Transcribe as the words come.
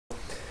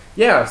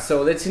Yeah,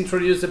 so let's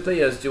introduce the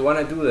players. Do you want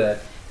to do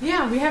that?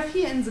 Yeah, we have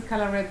here in the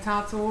color red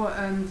TaToH,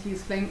 and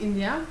he's playing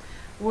India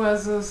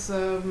versus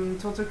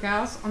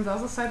totalchaos on the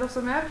other side of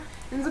the map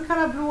in the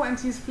color blue, and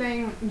he's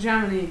playing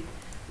Germany.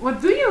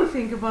 What do you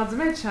think about the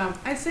matchup?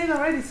 I said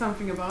already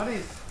something about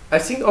it. I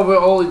think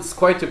overall it's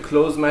quite a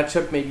close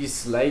matchup, maybe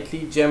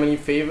slightly Germany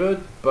favored,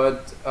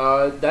 but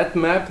that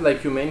map,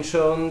 like you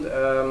mentioned,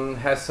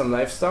 has some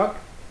livestock,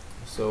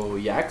 so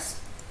yaks,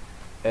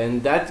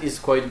 and that is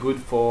quite good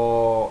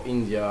for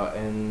India,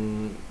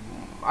 and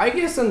I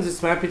guess on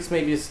this map it's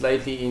maybe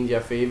slightly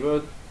India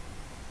favored,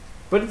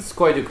 but it's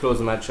quite a close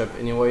matchup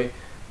anyway.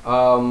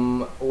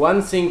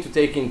 One thing to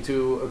take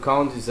into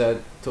account is that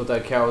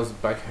totalchaos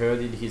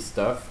backherded his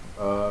stuff,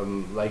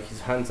 like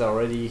his hunts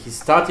already, his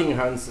starting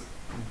hunts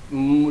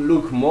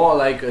look more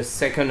like a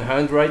second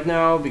hunt right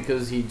now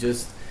because he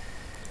just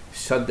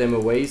shot them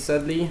away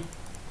sadly.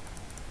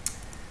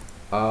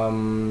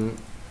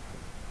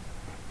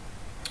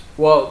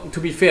 Well, to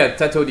be fair,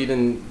 TaToH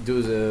didn't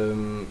do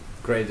the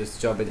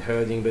greatest job at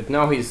herding, but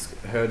now he's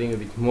herding a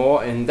bit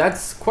more, and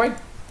that's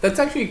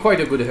actually quite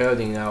a good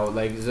herding now.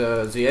 Like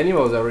the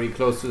animals are really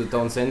close to the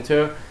town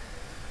center,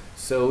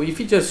 so if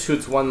he just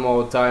shoots one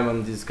more time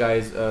on these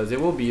guys, they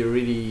will be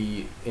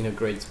really in a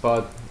great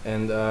spot.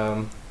 And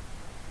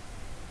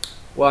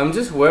well, I'm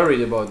just worried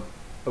about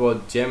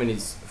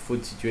Germany's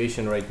food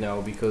situation right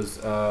now because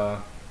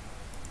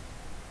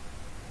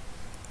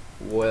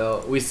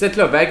well, with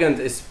settler wagons,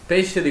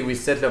 especially with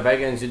settler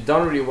wagons, you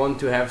don't really want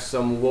to have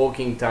some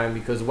walking time,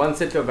 because one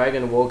settler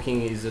wagon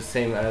walking is the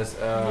same as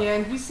Yeah,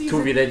 and we see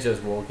two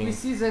villagers walking. We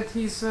see that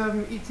he's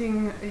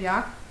eating a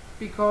yak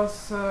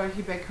because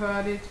he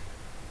backherded,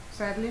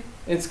 sadly.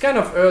 It's kind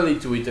of early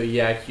to eat a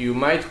yak. You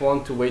might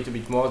want to wait a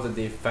bit more, that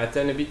they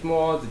fatten a bit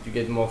more, that you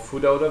get more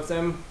food out of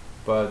them,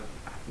 but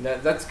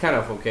that's kind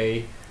of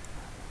okay.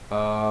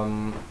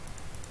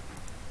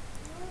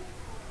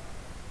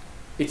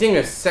 Eating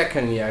a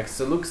second yak,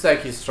 so looks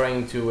like he's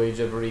trying to age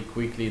up really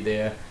quickly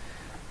there.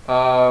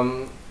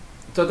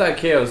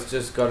 totalchaos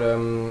just got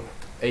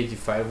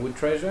 85 wood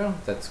treasure.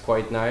 That's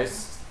quite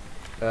nice.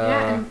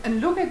 Yeah,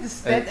 and look at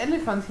this dead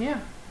elephant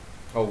here.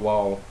 Oh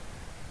wow.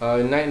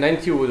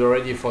 90 wood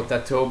already for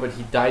TaToH, but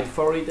he died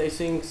for it, I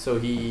think. So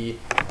he...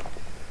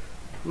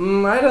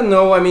 I don't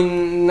know, I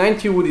mean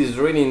 90 wood is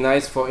really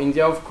nice for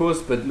India of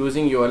course, but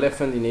losing your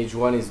elephant in age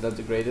 1 is not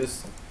the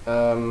greatest.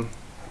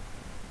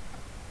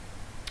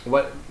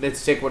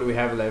 Let's check what we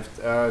have left.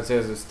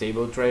 There's a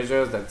stable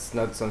treasure. That's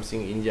not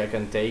something India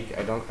can take.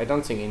 I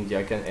don't think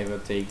India can ever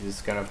take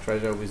this kind of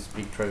treasure with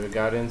big treasure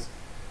gardens.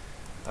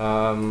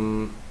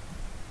 Some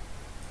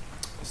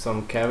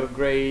cave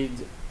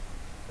upgrade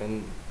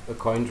and a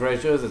coin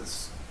treasure.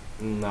 That's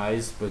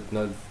nice, but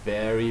not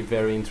very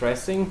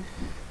interesting.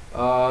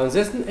 There's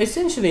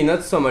essentially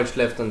not so much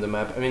left on the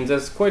map. I mean,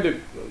 there's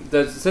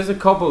a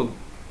couple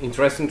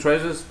interesting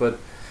treasures, but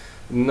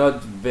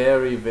not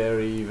very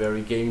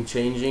game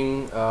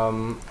changing.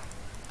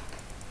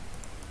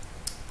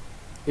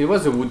 It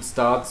was a wood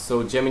start,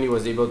 so Germany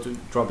was able to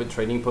drop a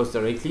trading post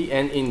directly,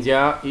 and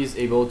India is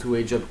able to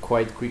age up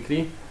quite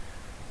quickly.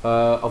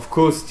 Of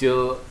course,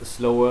 still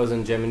slower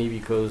than Germany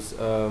because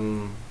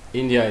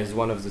India is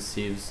one of the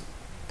civs,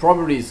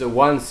 probably the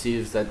one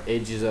civ that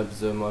ages up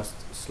the most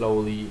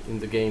slowly in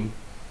the game.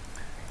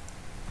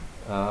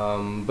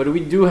 But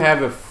we do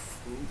have a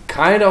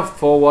kind of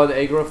forward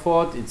aggro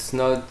fort. It's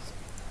not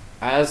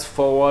as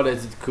forward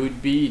as it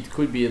could be. It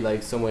could be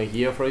like somewhere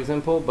here, for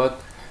example,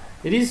 but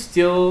it is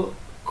still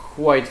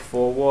quite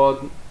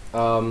forward.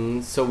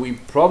 So we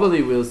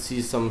probably will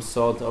see some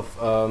sort of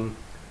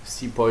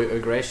sepoy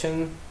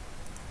aggression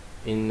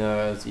in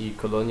the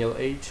colonial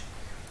age.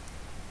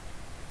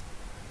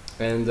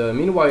 And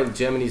meanwhile,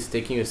 Germany is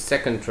taking a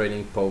second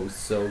trading post,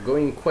 so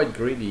going quite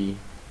greedy.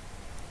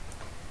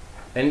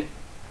 And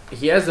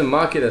he has a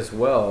market as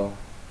well.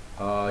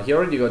 He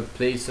already got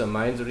placed on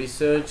mines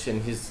research,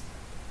 and he's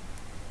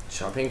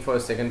shopping for a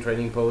second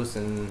trading post,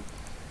 and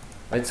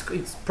it's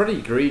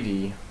pretty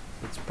greedy.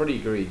 It's pretty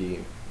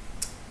greedy.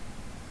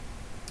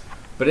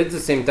 But at the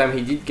same time,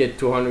 he did get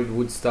 200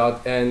 wood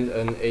start and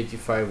an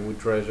 85 wood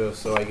treasure,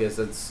 so I guess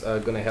that's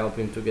gonna help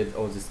him to get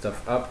all this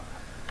stuff up.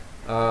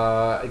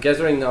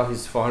 Gathering now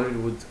his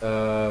 400 wood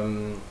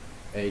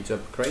age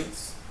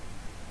upgrades.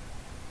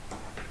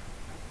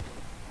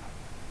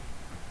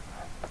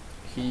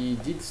 He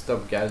did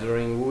stop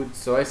gathering wood,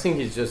 so I think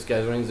he's just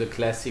gathering the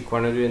classic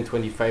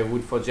 125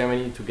 wood for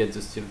Germany to get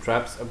the steel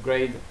traps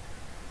upgrade.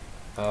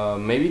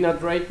 Maybe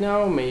not right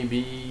now,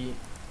 maybe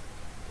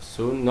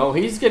soon. No,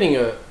 he's getting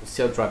a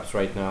steel traps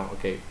right now.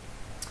 Okay,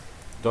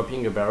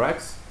 dropping a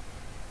barracks,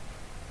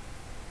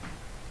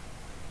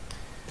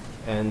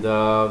 and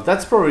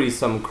that's probably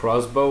some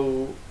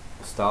crossbow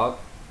start.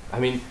 I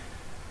mean,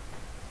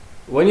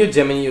 when you're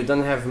Germany, you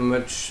don't have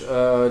much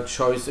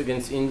choice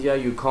against India.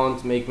 You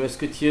can't make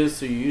musketeers,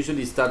 so you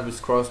usually start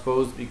with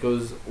crossbows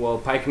because, well,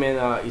 pikemen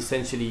are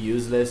essentially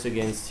useless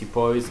against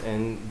sepoys,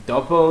 and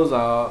doppels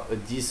are a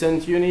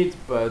decent unit,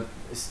 but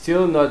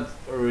still not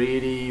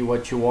really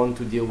what you want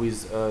to deal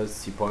with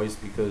sepoys,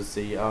 because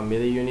they are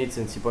melee units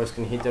and sepoys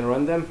can hit and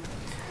run them.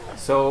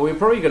 So we're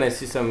probably gonna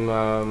see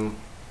some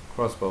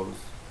crossbows.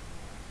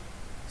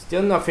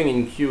 Still nothing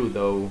in queue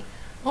though.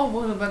 Oh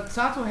well, but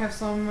TaToH have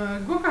some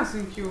Gurkhas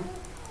in queue.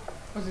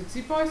 Was it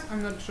sepoys?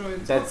 I'm not sure.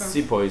 It's That's Gurkhas.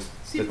 sepoys.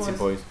 Sepoys. That's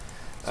sepoys.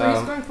 So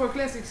he's going for a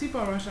classic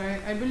sepoy rush.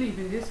 I believe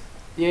in this.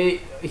 Yeah,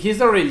 he's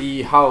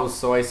already housed,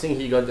 so I think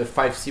he got the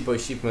 5 sepoy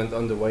shipment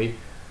on the way.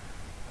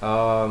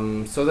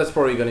 So that's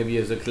probably gonna be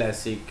as a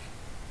classic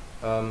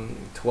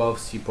 12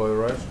 sepoy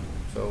rush.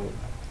 So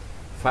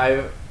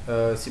 5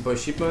 sepoy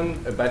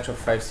shipment, a batch of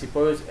 5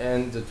 sepoys,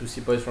 and the 2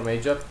 sepoys from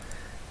Asia.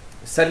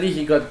 Sadly,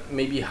 he got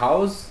maybe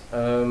housed.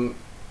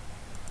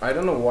 I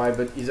don't know why,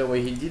 but either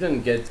way, he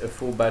didn't get a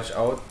full batch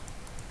out.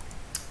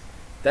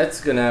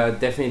 That's gonna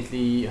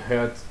definitely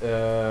hurt.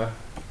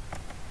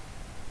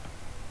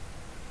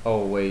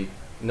 Oh wait,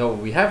 no,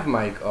 we have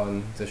mic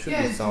on. There should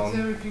be sound. Yeah, it's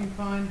everything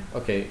fine.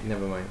 Okay,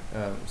 never mind.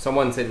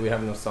 Someone said we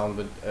have no sound,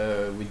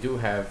 but we do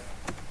have.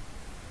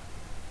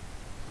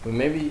 We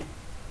maybe.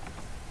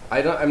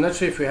 I'm not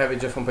sure if we have a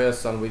Jeff on Player's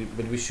sound,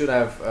 but we should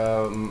have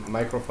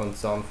microphone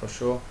sound for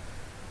sure.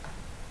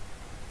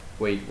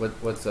 Wait,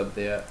 what's up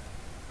there?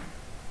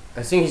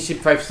 I think he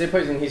shipped 5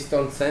 sepoys in his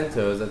stone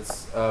center.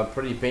 That's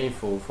pretty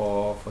painful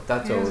for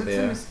TaToH yeah, there. That's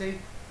a mistake.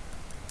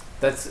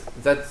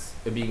 That's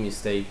a big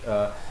mistake.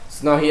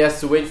 So now he has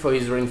to wait for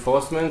his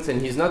reinforcements,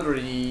 and he's not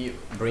really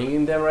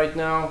bringing them right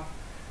now.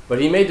 But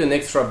he made an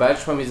extra batch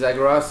from his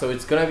Agra, so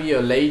it's gonna be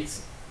a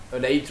late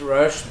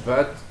rush.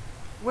 But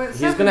Well,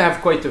 he's gonna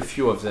have quite a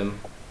few of them.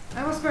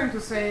 I was going to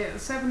say a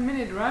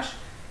 7-minute rush.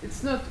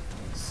 It's not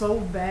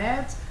so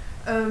bad.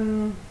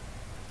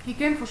 He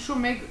can for sure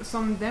make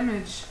some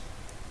damage.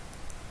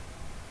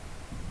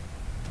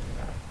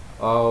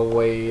 Oh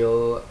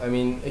well, I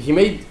mean he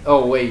made.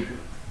 Oh wait,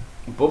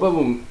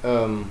 Bobabu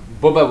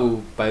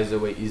by the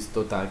way is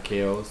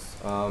totalchaos.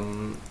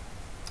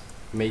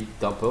 Made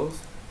doppels.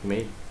 He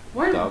made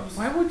dubs.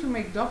 Why would you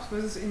make dubs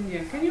versus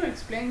India? Can you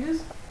explain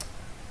this?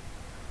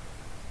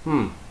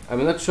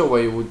 I'm not sure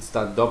why you would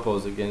start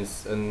doppels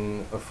against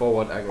a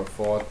forward aggro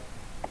fort.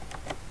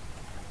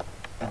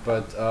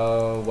 But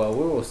well,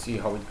 we will see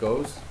how it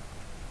goes.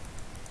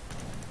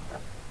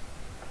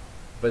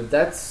 But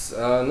that's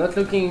not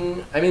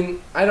looking. I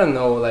mean, I don't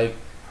know. Like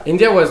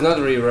India was not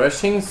really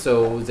rushing,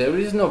 so there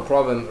is no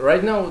problem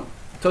right now.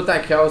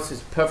 totalchaos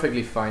is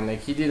perfectly fine.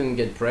 Like he didn't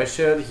get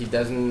pressured. He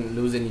doesn't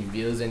lose any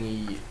builds,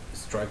 any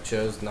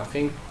structures,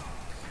 nothing.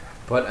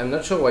 But I'm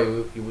not sure why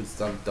you would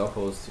start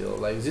double still.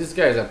 Like these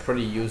guys are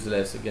pretty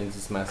useless against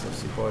these massive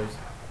sepoys.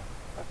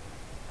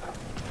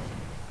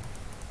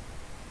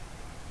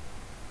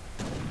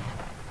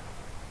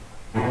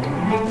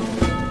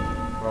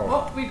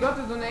 Oh, we got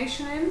a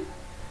donation in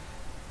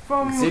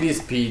from City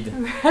Speed.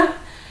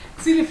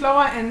 Silly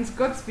Flower and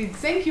Godspeed.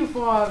 Thank you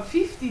for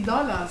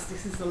 $50.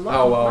 This is a lot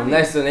Oh of wow, money.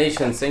 nice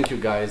donation. Thank you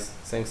guys.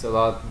 Thanks a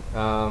lot.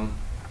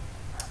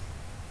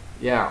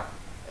 Yeah,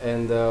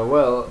 and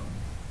well,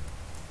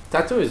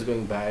 TaToH is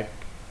going back.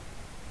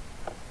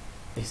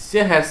 He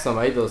still has some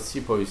idle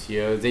sepoys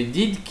here. They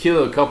did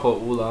kill a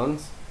couple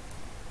Ulans.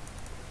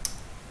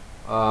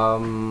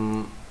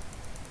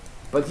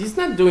 But he's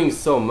not doing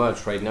so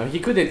much right now. He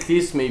could at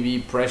least maybe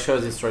pressure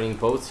the trading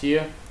posts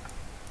here.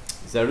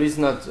 There is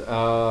not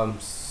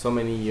so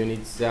many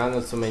units. There are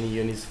not so many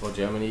units for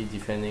Germany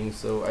defending.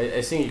 So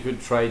I think he could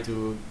try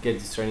to get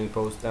this trading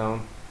post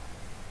down.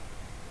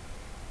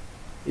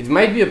 It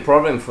might be a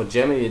problem for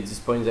Germany at this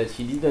point that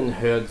he didn't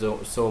hurt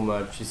so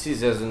much. You see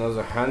there's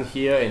another hand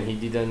here and he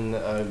didn't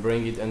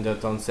bring it under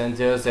town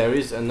center. There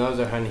is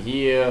another hand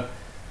here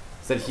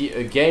that he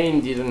again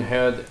didn't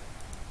hurt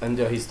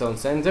under his town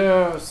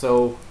center.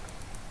 So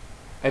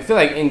I feel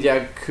like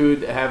India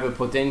could have a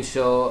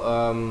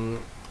potential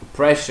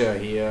pressure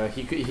here.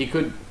 He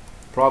could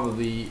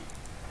probably,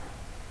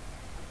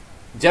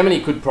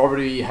 Germany could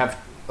probably have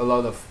a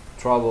lot of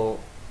trouble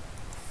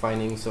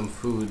finding some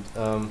food.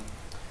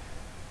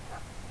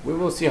 We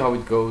will see how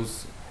it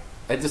goes.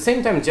 At the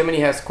same time,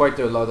 Germany has quite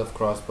a lot of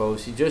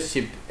crossbows. He just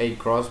shipped 8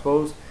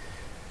 crossbows.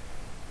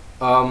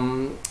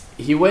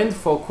 He went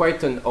for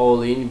quite an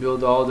all-in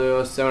build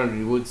order,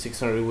 700 wood,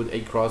 600 wood,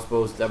 8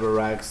 crossbows, double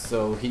racks.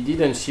 So he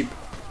didn't ship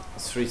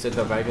 3 set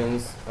of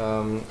wagons.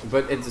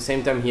 But at the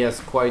same time, he has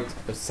quite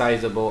a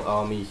sizable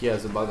army. He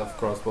has a lot of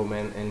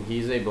crossbowmen, and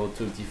he's able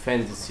to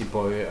defend the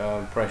sepoy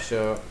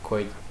pressure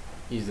quite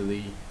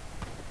easily.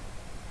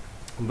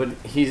 But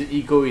his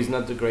eco is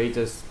not the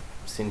greatest,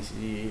 since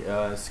he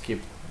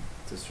skipped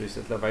the 3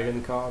 settler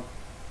wagon card.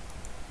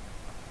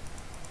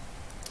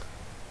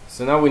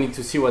 So now we need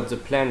to see what's the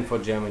plan for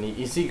Germany.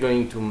 Is he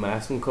going to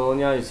mass and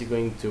colonial? Is he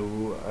going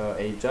to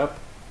age up?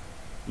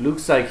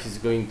 Looks like he's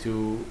going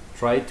to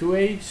try to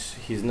age.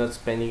 He's not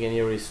spending any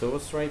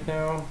resource right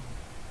now.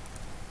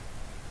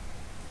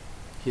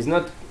 He's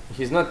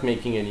not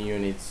making any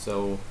units,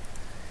 so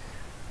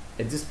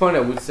at this point I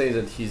would say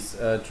that he's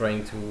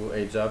trying to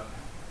age up.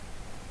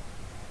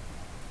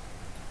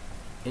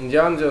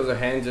 India, on the other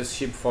hand, just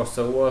ship for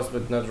sowars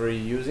but not really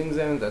using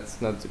them.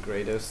 That's not the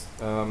greatest.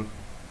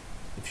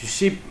 If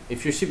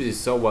you ship these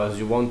sowars,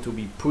 you want to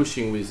be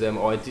pushing with them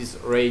or at least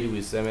raid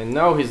with them. And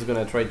now he's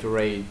gonna try to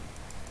raid.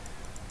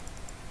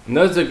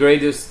 Not the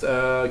greatest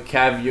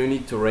cav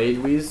unit to raid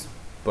with,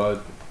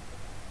 but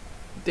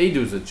they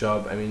do the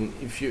job. I mean,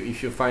 if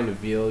you find a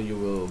veil, you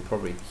will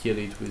probably kill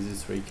it with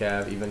this 3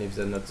 cav, even if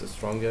they're not the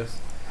strongest.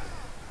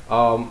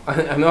 I'm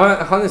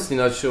honestly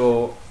not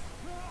sure.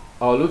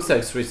 Oh, looks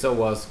like 3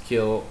 sowars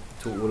kill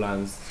 2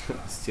 Ulans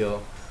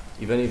still,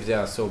 even if they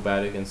are so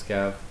bad against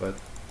cav. But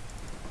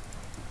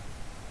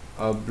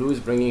Blue is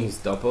bringing his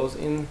doppels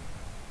in.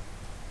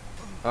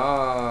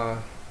 Oh,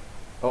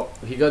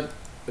 he got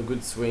a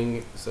good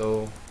swing.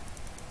 So,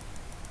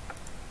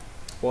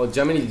 well,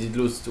 Germany did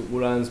lose 2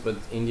 Ulans, but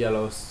India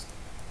lost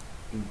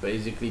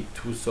basically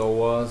 2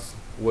 sowars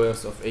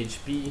worth of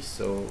HP.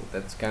 So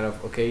that's kind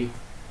of okay.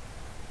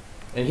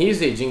 And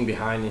he's aging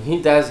behind, and he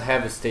does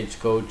have a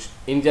stagecoach.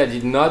 India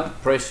did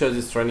not pressure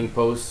this training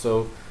post,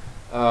 so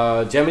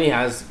Germany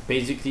has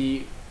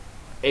basically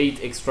 8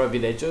 extra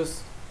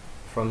villagers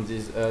from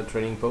this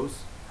training post,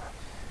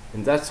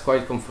 and that's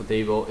quite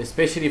comfortable,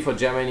 especially for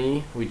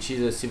Germany, which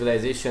is a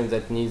civilization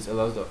that needs a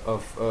lot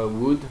of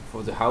wood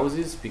for the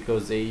houses,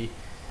 because they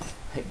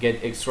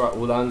get extra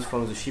ulans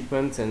from the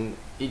shipment, and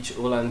each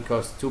ulan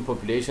costs 2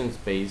 population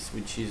space,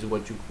 which is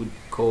what you could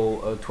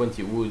call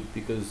 20 wood,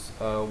 because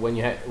when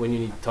you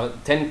need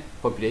 10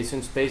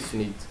 population space, you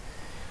need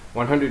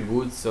 100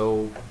 wood.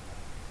 So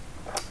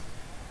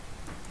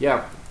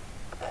yeah,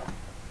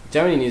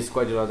 Germany needs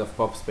quite a lot of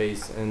pop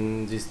space,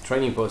 and these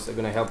training posts are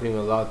gonna help him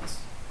a lot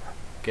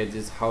get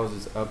these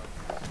houses up.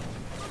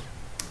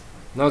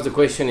 Now the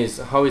question is,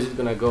 how is it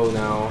gonna go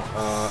now?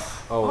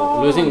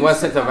 Losing 1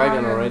 set of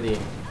wagon already,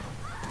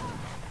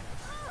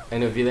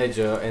 and a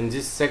villager, and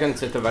this second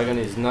set of wagon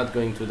is not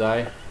going to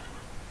die.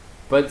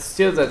 But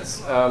still, that's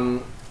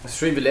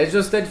 3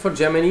 villagers dead for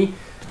Germany.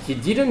 He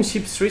didn't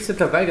ship 3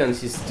 set of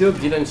wagons, he still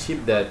didn't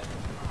ship that.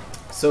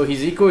 So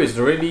his eco is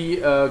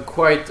really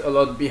quite a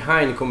lot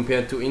behind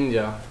compared to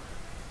India.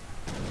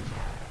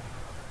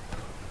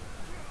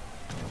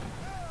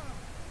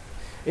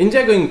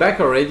 India going back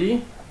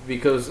already,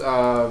 because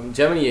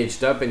Germany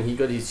aged up and he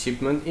got his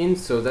shipment in,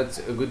 so that's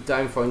a good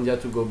time for India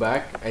to go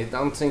back. I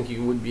don't think he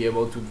would be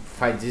able to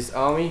fight this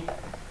army,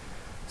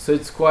 so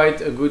it's quite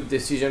a good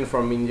decision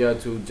from India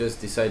to just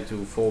decide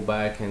to fall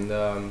back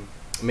and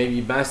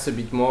maybe mass a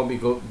bit more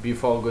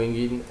before going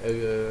in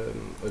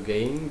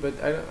again, but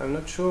I'm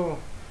not sure.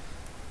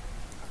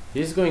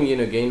 He's going in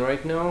again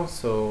right now,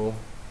 so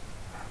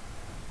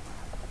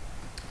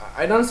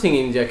I don't think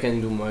India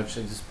can do much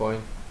at this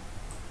point.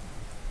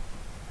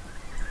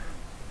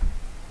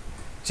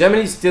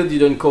 Germany still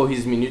didn't call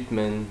his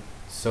Minutemen,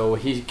 so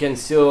he can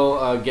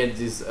still get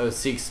this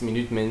 6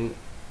 Minutemen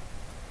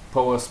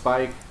power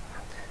spike,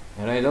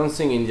 and I don't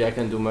think India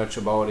can do much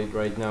about it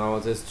right now.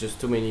 There's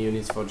just too many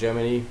units for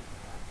Germany.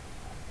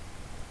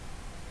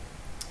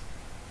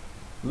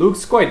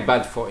 Looks quite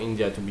bad for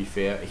India, to be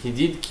fair. He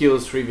did kill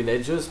 3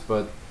 villagers,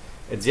 but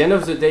at the end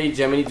of the day,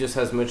 Germany just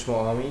has much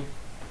more army.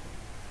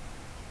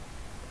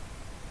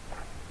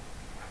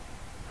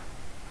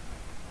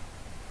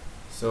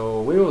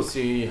 So we will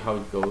see how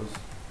it goes.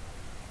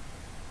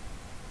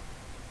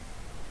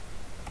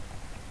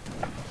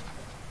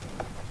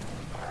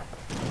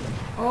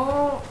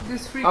 Oh,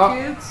 these 3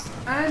 kills,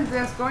 and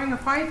there's going a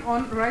fight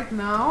on right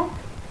now.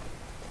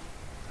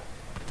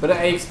 But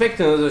I expect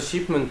another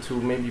shipment to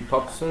maybe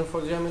pop soon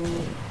for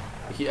Germany.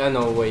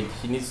 No, wait,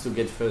 he needs to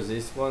get first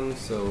this one,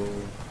 so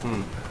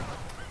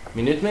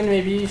Minutemen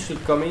maybe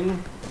should come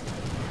in.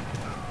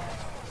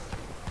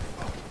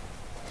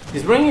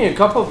 He's bringing a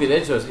couple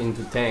villagers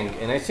into tank,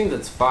 and I think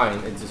that's fine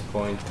at this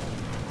point,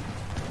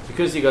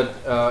 because he got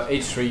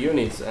H3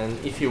 units, and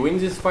if he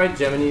wins this fight,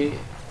 Germany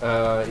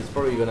is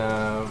probably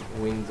gonna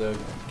win the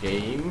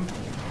game.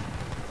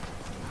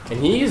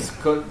 And he is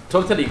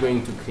totally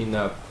going to clean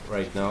up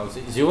right now.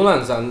 The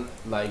Ulans are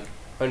like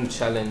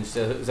unchallenged.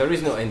 There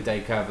is no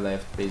anti-cav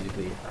left,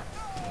 basically.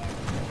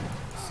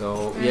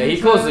 So yeah,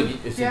 he calls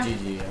it's a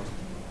GG. Yeah.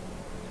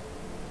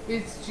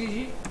 It's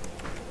GG.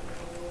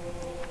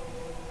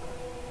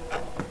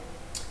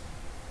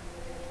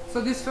 So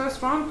this first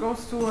round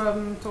goes to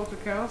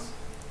totalchaos.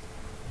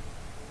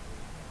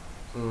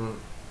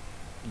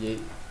 Yeah,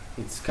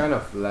 it's kind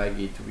of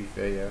laggy, to be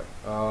fair, yeah.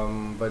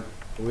 But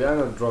we are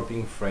not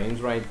dropping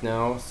frames right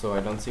now, so I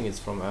don't think it's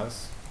from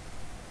us.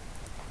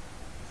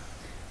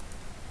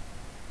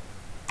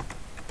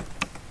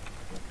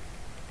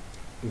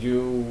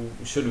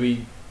 Should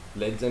we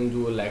let them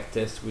do a lag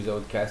test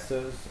without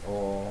casters,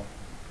 or?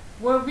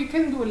 Well, we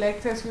can do a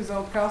lag test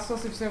without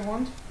casters if they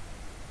want.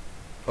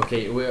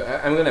 Okay,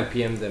 I'm gonna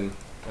PM them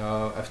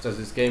after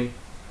this game.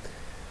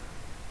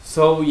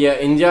 So yeah,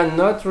 India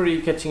not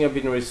really catching up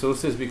in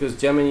resources, because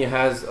Germany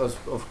has,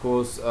 of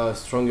course,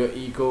 stronger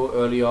eco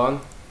early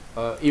on.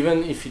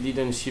 Even if he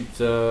didn't ship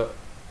the...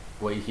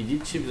 Wait, he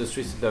did ship the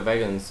 3 seater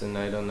wagons, and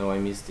I don't know, I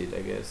missed it,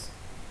 I guess.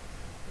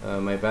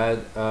 My bad.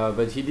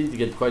 But he did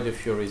get quite a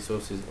few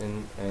resources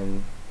in,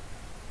 and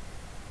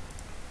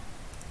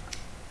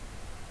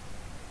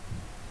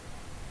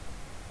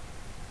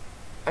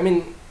I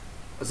mean,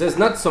 there's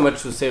not so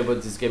much to say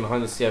about this game,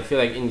 honestly. I feel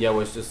like India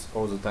was just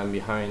all the time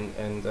behind,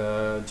 and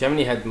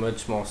Germany had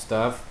much more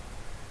stuff.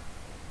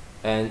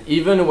 And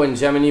even when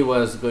Germany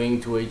was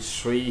going to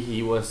H3,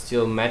 he was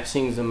still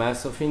matching the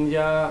mass of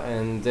India,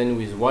 and then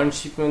with one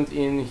shipment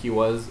in, he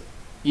was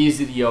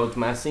easily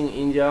outmassing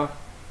India.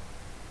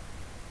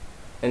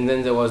 And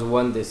then there was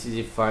one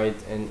decisive fight,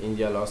 and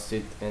India lost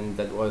it, and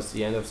that was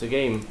the end of the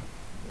game.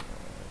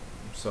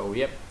 So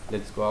yep,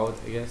 let's go out,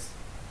 I guess.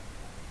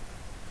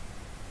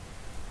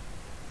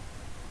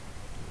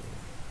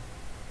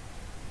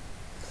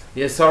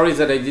 Yeah, sorry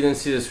that I didn't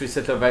see the 3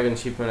 settler wagon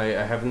shipment.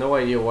 I have no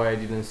idea why I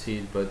didn't see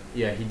it, but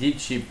yeah, he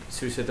did ship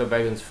 3 settler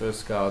wagons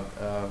first card.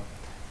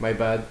 My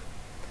bad.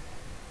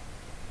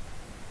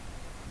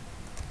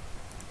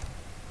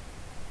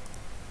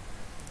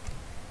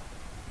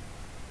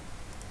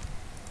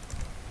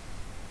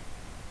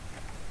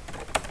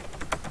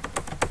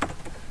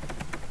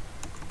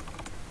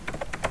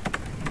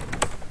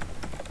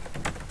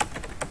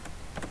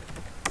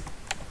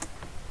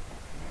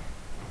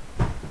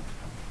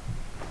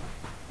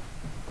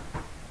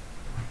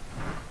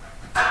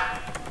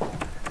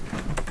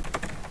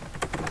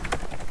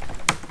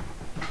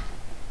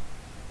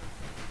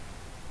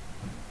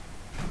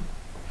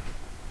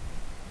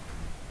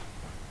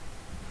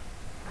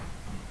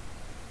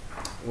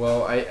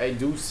 Well, I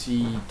do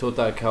see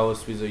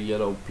totalchaos with a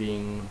yellow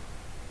ping.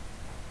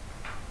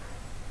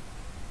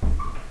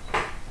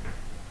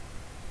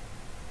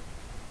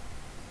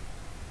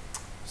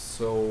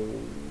 So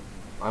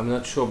I'm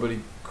not sure, but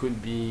it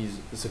could be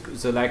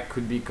the lag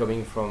could be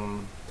coming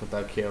from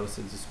totalchaos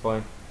at this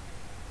point.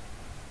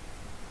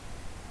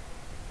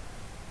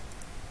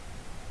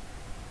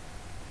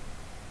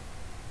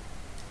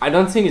 I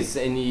don't think it's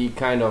any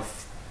kind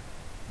of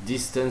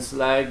distance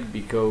lag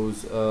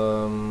because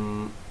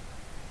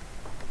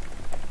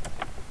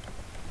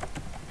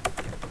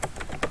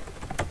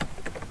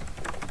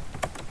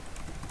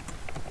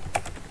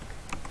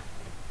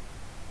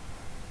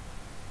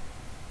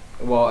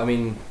well, I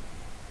mean,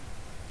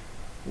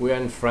 we're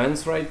in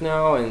France right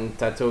now, and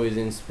TaToH is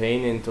in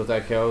Spain, and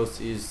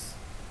totalchaos is,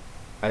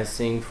 I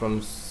think,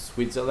 from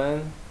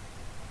Switzerland,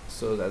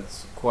 so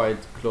that's quite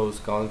close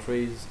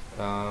countries.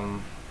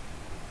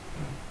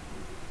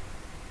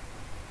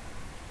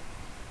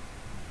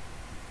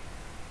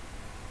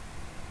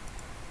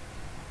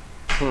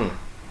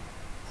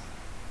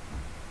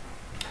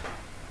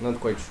 Not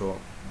quite sure.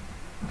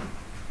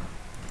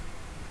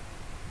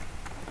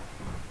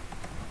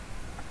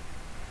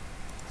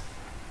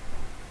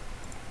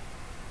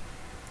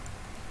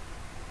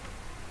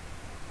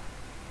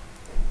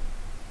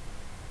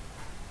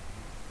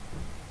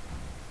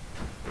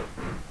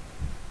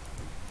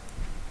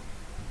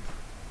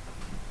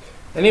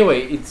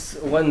 Anyway, it's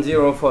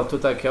 1-0 for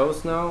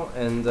totalchaos now,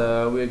 and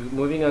we're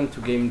moving on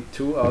to game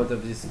 2 out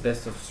of this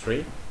best of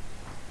 3.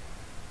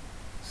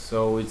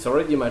 So it's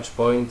already match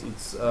point.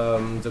 It's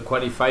the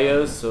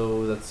qualifiers,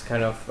 so that's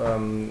kind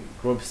of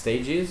group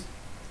stages.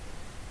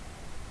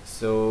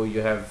 So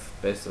you have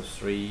best of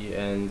 3,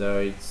 and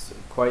it's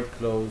quite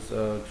close,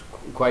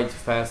 quite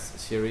fast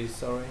series.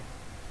 Sorry.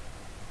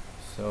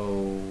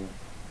 So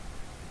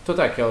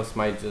totalchaos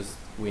might just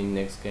win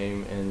next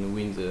game and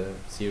win the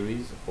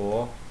series,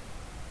 or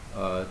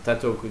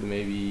TaToH could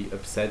maybe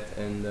upset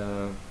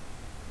and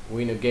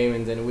win a game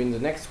and then win the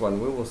next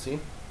one. We will see.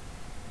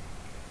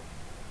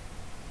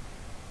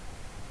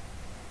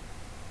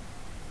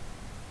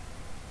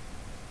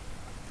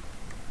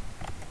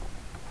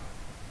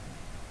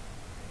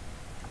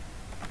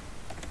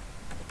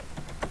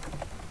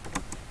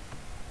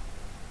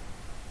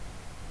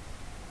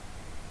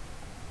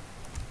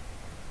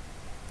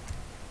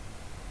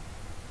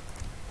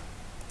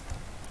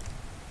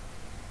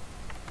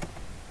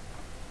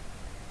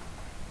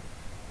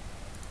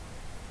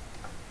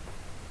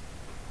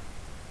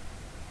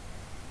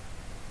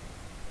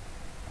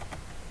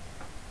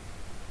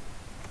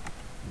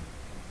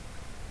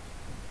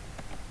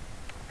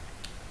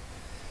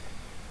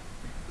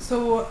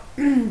 So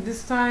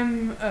this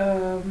time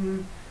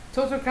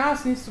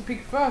totalchaos needs to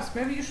pick first.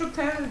 Maybe you should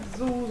tell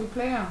the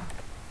player.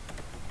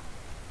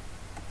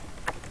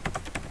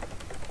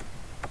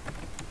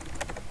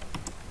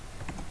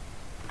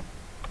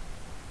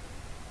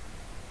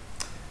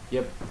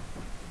 Yep.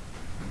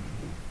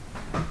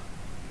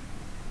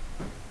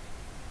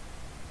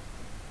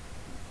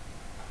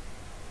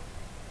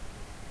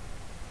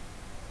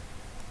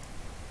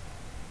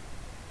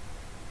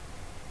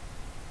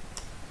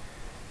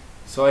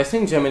 So I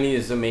think Germany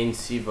is the main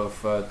sieve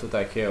of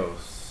totalchaos.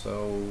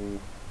 So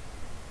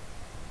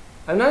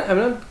I'm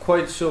not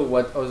quite sure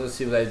what other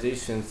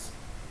civilizations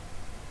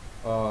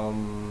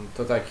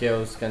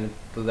totalchaos can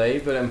play,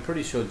 but I'm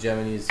pretty sure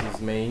Germany is his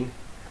main,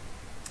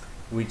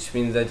 which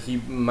means that he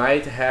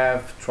might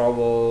have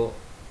trouble.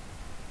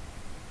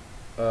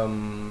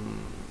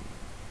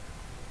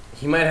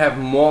 He might have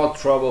more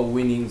trouble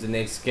winning the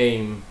next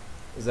game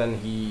than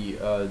he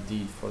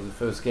did for the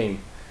first game.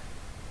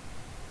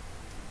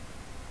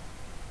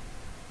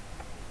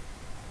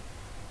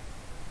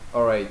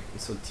 Alright,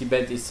 so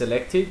Tibet is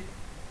selected,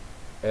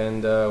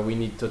 and we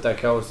need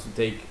totalchaos to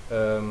take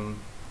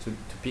to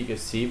pick a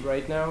sieve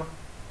right now,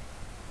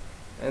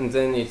 and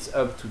then it's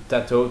up to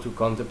TaToH to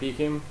counterpick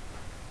him.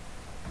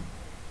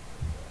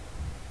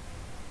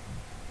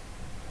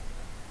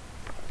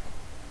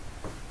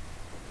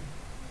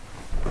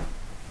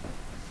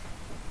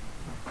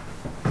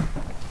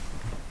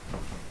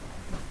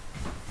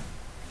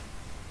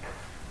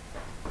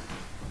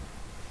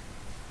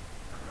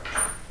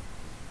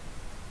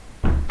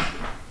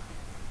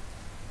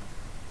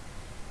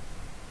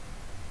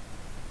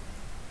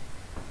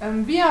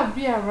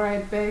 We are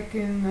right back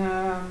in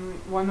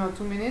 1 or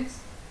 2 minutes.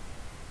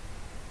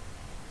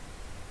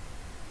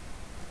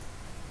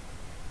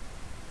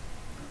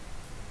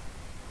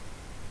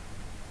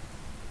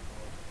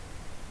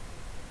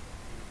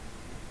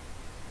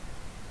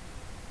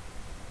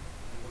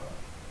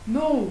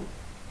 No!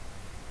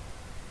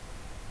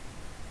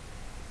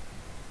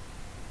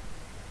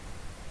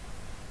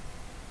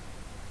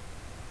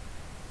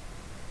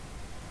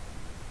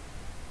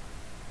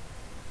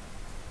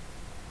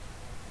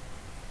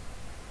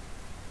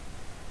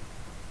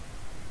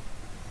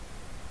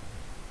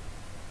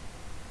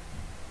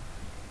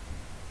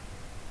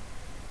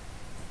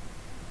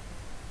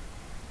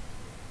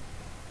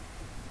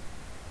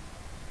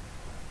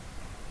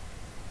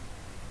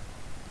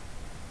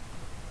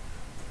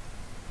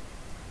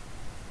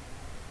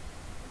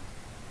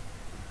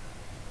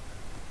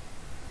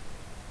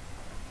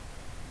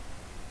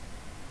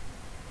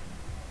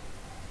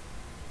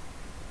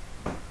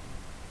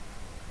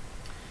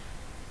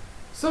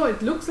 So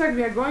it looks like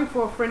we are going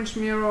for a French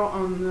mirror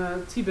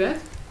on Tibet.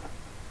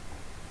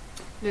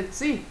 Let's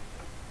see.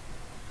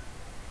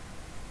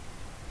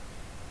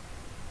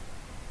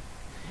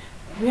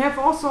 We have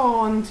also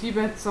on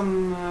Tibet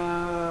some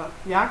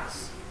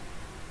yaks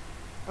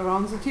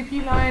around the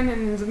TP line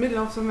and in the middle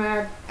of the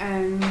map,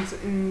 and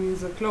in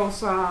the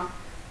closer,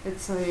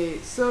 let's say,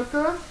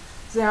 circle.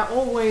 There are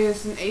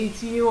always an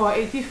 80 or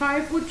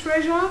 85 wood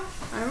treasure.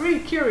 I'm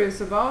really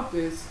curious about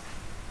this.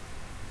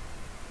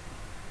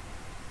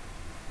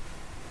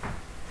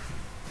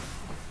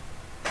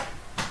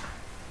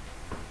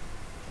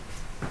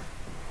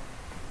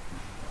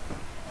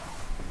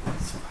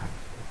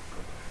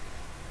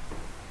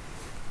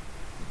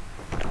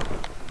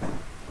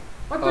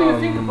 What do you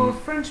think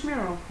about French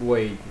mirror?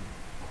 Wait,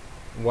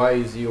 why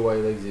is the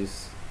UI like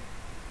this?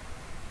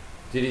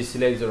 Did he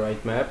select the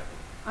right map?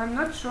 I'm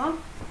not sure.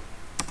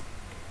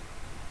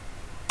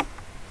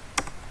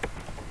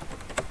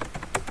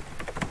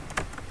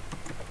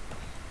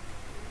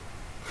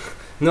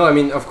 No, I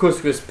mean, of course,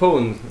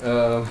 respawn.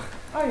 Oh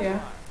yeah.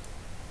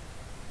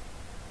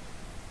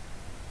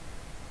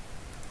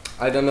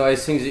 I don't know, I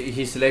think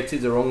he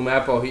selected the wrong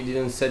map, or he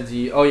didn't set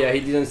the... Oh yeah, he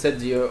didn't set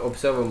the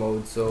observer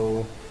mode,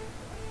 so...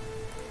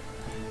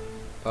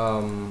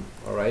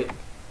 Alright,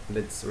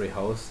 let's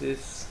rehouse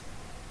this.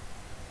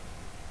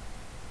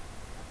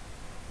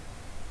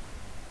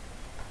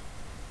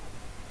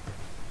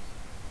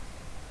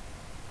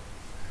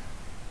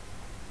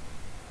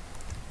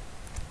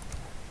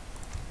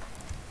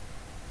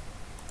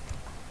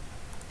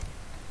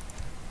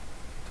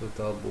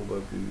 Total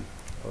Bobabu,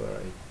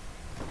 alright.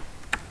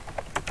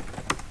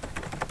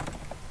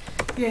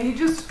 Yeah, he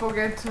just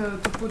forgot to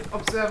put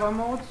observer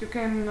mode. You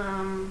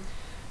can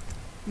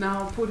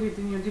now put it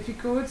in your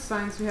difficult,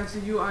 since we have the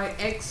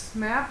UIX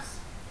maps.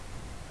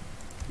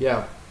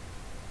 Yeah.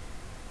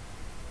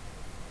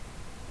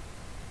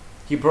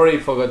 He probably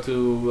forgot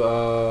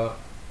to...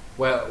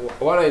 well,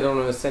 what I don't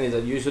understand is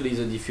that usually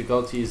the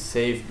difficulty is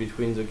saved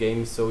between the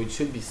games, so it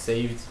should be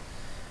saved.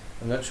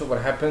 I'm not sure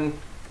what happened.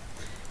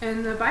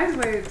 And by the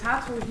way,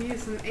 TaToH, he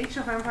is an Age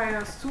of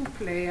Empires 2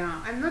 player.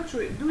 I'm not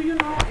sure, do you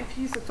know if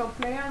he's a top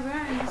player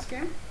there in this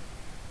game?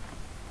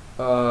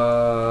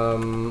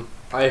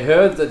 I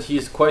heard that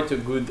he's quite a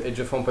good Age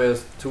of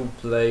Empires 2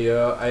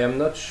 player. I am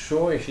not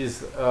sure if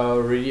he's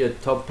really a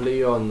top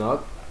player or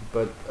not,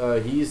 but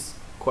he's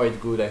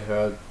quite good, I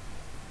heard.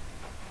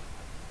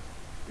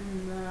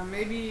 And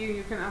maybe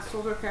you can ask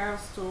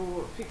totalchaos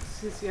to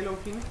fix his yellow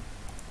ping.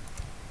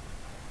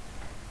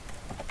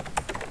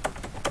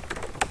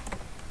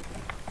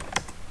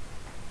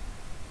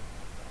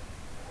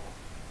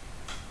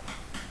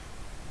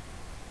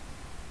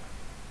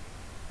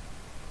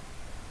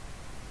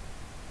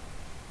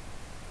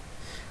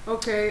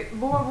 Okay,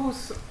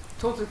 Boabu's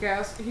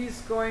totalchaos,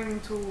 he's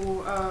going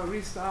to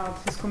restart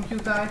his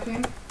computer, I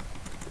think.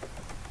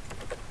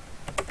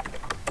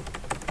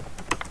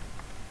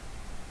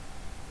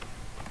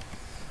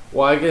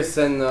 Well, I guess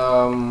then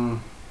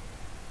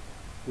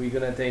we're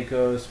gonna take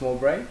a small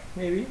break,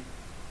 maybe?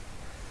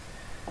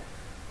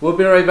 We'll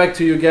be right back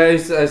to you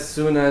guys as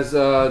soon as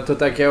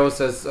totalchaos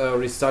has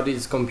restarted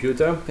his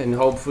computer, and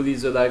hopefully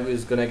the lag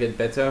is gonna get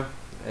better.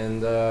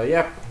 And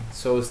yeah,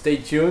 so stay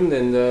tuned,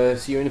 and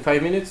see you in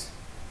 5 minutes.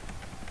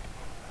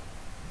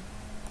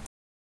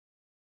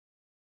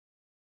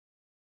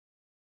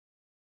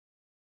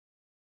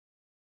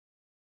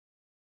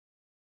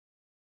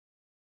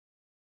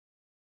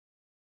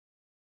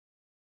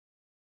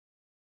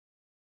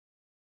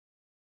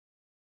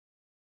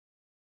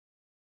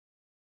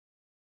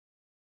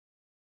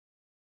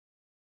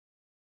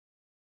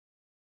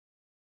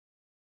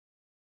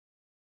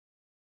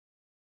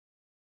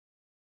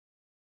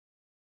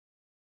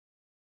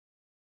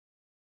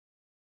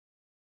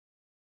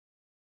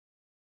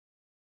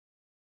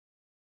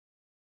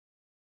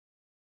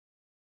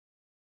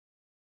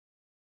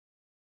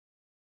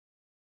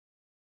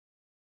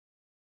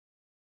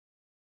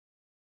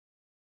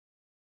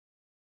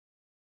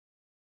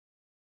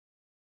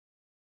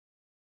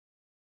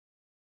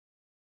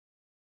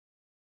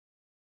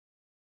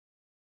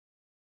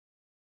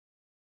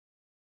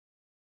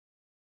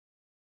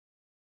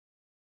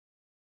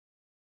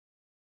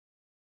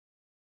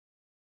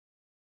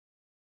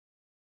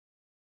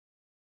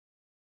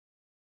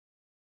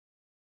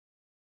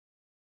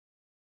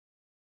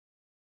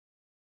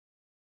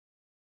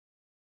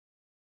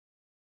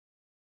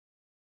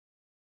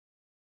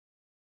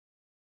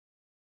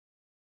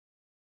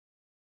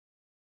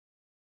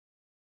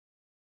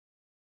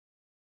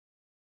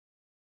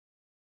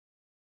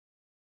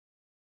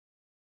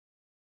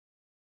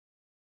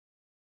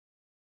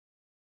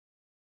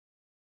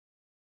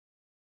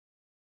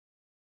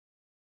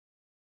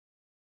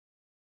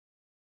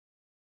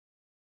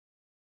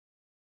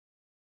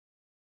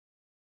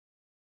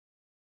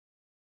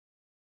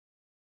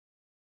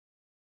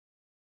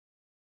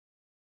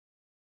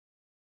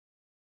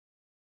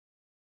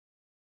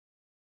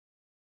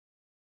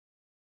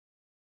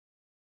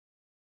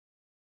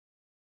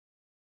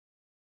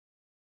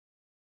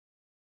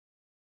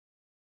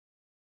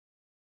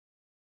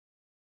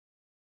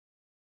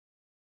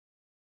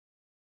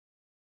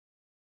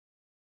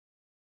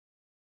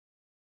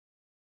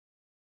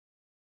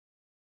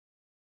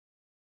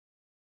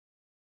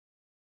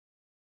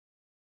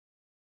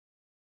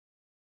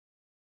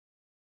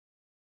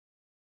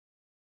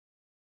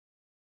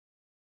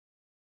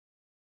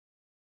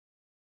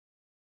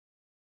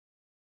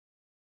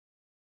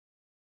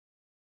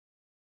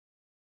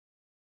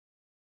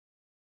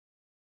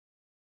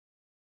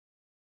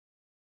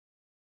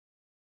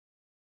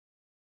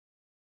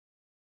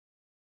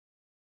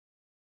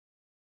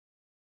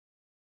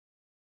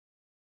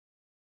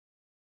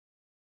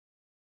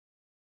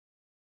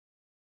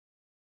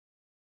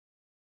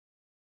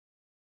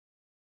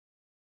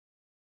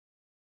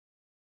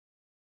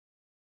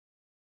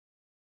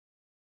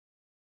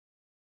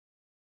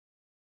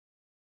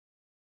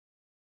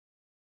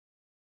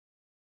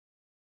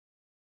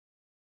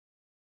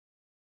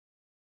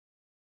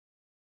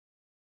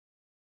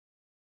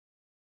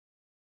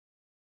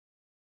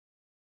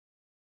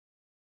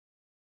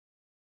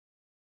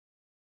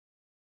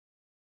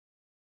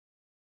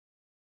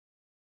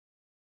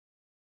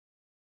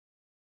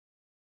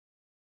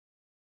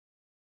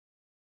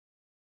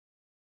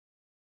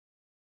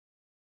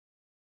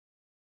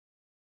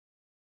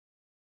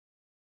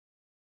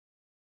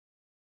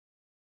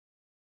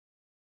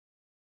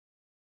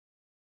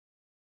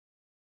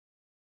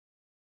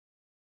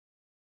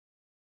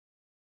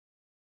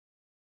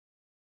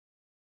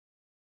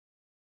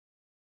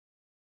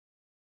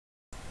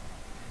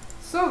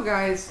 So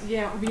guys,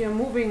 yeah, we are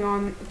moving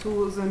on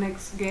to the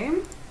next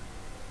game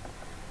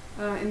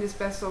in this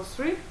best of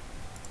 3,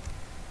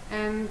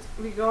 and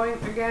we're going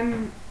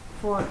again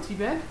for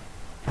Tibet.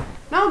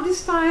 Now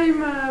this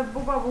time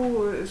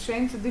Bobabu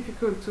changed the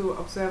difficult to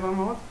observer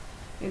mode.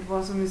 It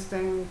was a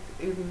mistake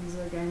in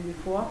the game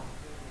before,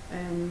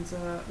 and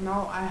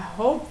now I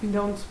hope we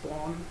don't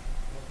spawn.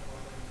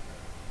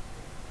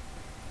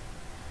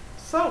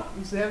 So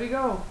there we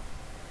go.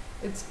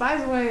 It's, by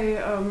the way,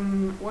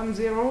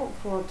 1-0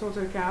 for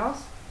totalchaos.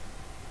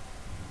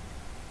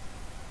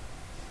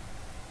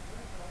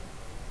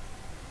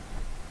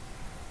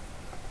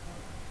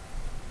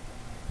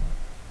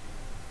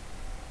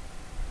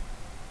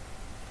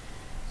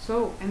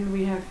 So, and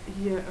we have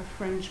here a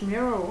French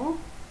mirror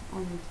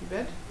on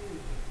Tibet.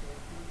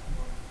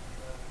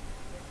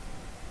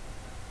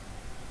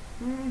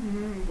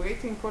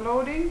 Waiting for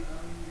loading.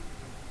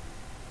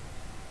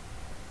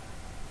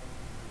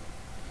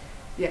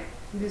 Yeah,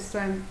 this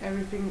time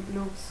everything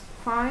looks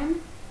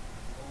fine.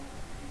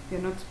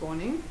 They're not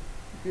spawning.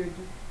 Good.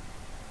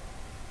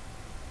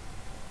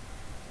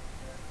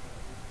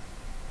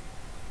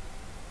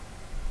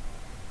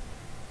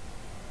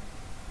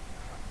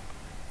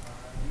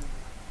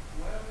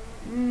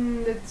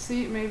 Let's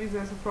see, maybe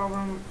there's a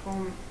problem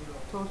from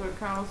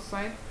totalchaos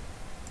side.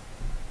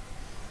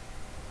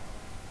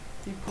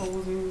 Keep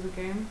pausing the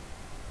game.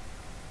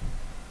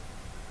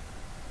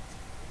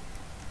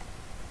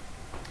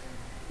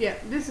 Yeah,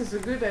 this is a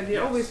good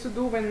idea, always to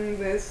do when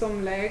there's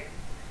some lag,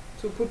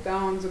 to put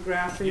down the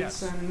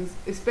graphics and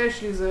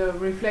especially the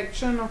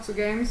reflection of the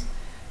games.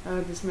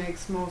 This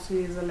makes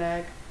mostly the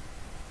lag.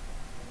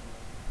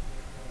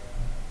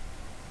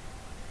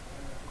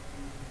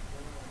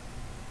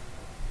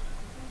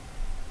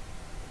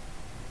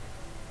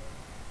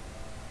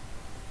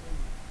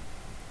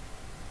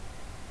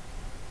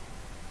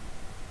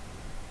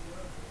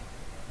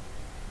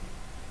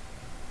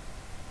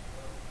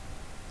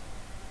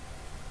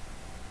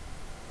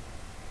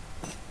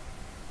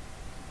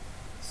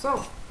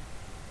 So,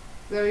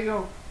 there we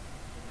go.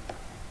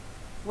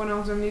 One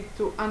of them needs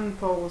to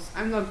unpause.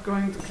 I'm not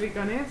going to click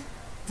on it.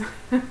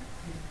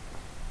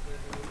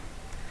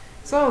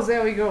 So,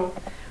 there we go.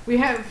 We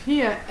have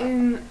here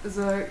in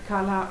the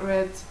color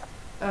red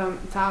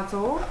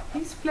TaToH.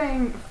 He's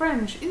playing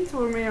French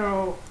into a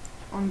mirror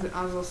on the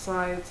other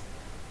side,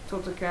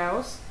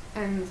 totalchaos.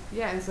 And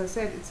yeah, as I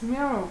said, it's a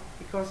mirror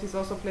because he's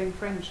also playing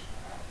French.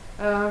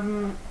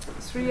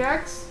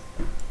 3x.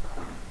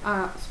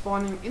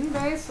 Spawning in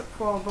base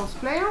for both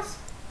players,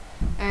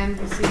 and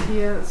we see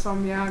here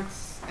some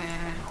yaks,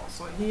 and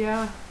also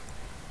here.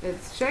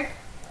 Let's check.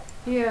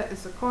 Here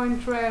is a coin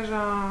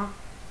treasure,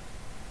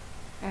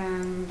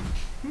 and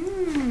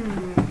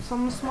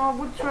some small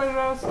wood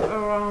treasures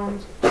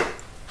around the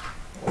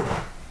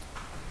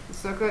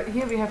circle.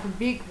 Here we have a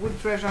big wood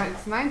treasure.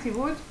 It's 90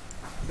 wood.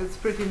 That's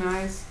pretty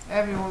nice.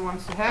 Everyone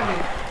wants to have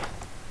it.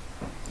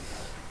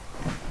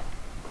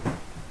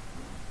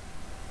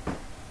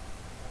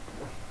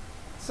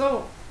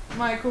 So,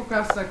 my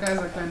co-caster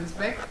Kaiserklein is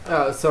back.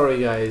 Sorry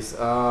guys,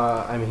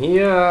 I'm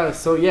here.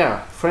 So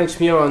yeah, French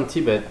mirror on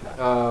Tibet.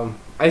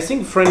 I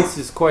think France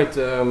is quite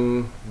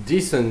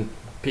decent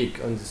pick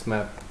on this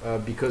map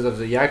because of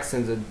the yaks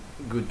and the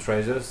good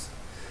treasures.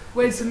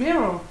 Well, it's a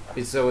mirror.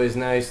 It's always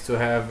nice to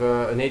have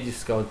a native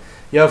scout.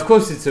 Yeah, of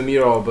course it's a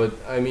mirror, but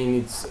I mean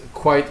it's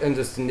quite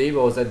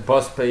understandable that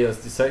both players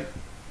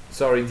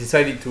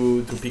decided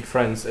to pick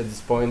France at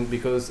this point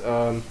because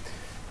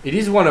it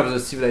is one of the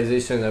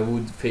civilizations I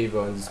would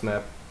favor on this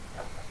map.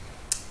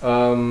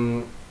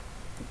 So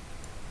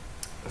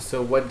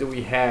what do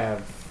we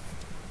have?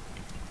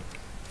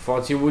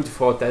 40 wood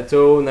for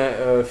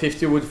TaToH,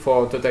 50 wood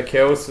for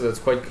totalchaos, so that's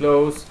quite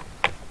close.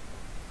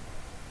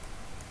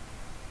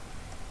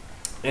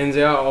 And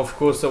there are of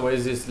course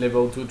always these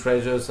level 2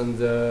 treasures on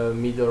the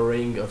middle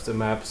ring of the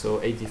map, so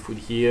 80 food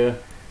here.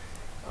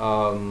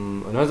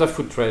 Another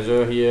food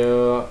treasure here,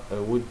 a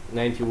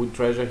 90 wood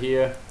treasure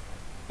here.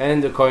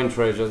 And the coin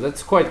treasure,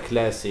 that's quite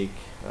classic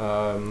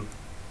on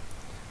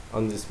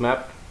this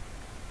map.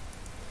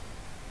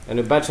 And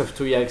a batch of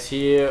 2 yaks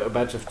here, a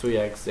batch of 2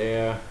 yaks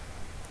there.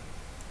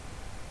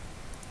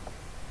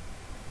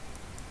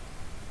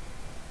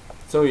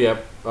 So yeah,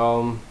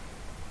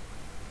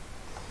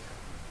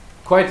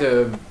 quite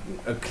a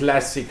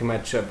classic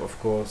matchup, of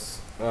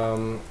course.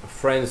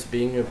 France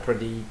being a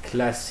pretty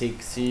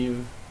classic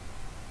civ.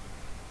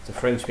 The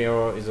French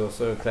mirror is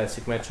also a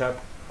classic matchup.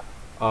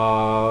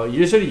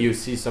 Usually you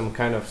see some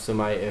kind of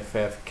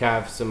semi-FF,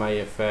 cav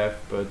semi-FF,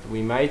 but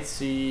we might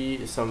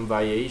see some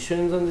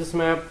variations on this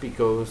map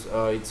because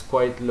it's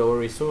quite low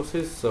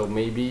resources, so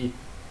maybe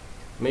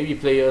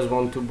players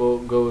want to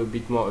go a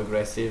bit more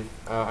aggressive.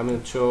 I'm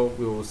not sure,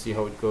 we will see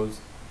how it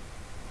goes.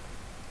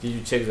 Did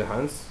you check the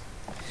hunts?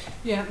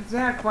 Yeah,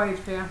 they're quite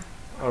fair.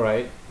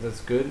 Alright,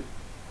 that's good.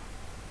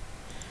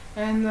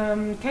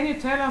 And can you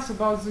tell us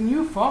about the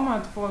new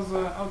format for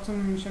the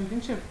Autumn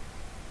Championship?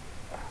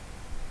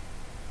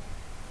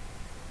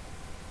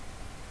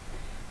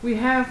 We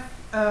have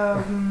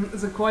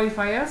The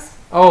qualifiers.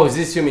 Oh,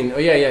 this you mean? Oh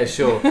yeah, yeah,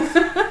 sure.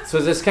 So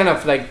there's kind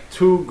of like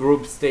two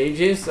group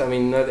stages. I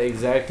mean, not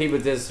exactly,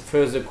 but there's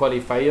first the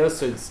qualifiers,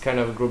 so it's kind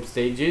of group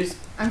stages.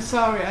 I'm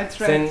sorry, I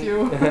trapped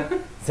you.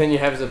 Then you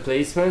have the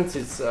placements.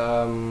 It's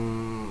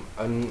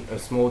a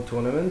small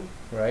tournament,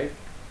 right?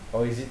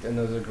 Or is it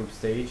another group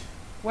stage?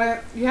 Well,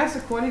 you have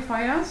the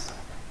qualifiers,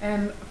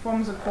 and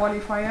from the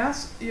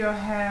qualifiers you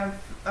have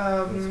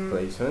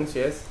placements,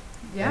 yes.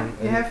 Yeah,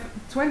 you have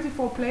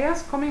 24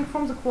 players coming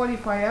from the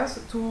qualifiers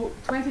to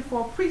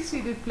 24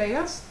 pre-seeded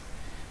players.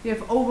 You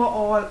have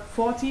overall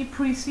 40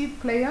 pre-seed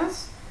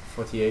players.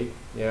 48,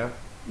 yeah.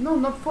 No,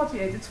 not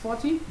 48, it's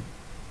 40.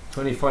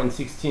 24 and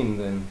 16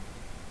 then.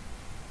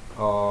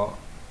 No,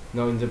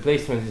 in the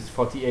placement it's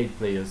 48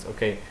 players,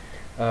 okay.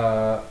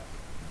 But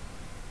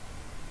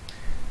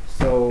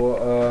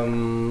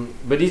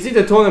is it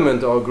a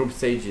tournament or group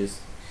stages?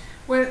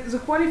 Well, the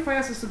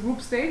qualifiers is the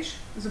group stage,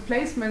 the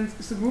placement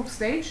is the group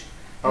stage,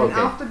 and okay.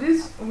 after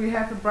this we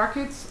have a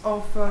bracket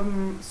of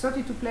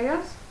 32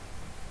 players.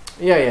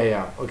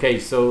 Yeah. Okay,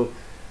 so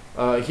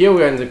here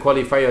we are in the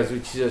qualifiers,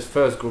 which is the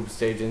first group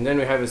stage, and then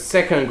we have a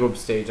second group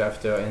stage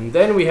after, and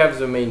then we have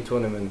the main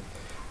tournament.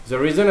 The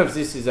reason of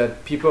this is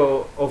that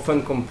people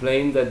often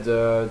complain that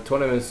the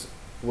tournaments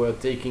were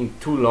taking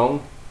too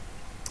long.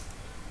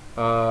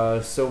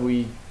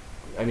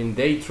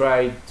 They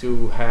tried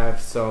to have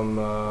some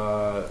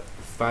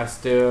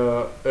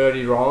faster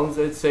early rounds,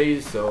 let's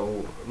say,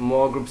 so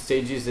more group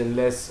stages and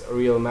less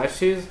real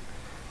matches.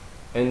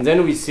 And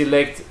then we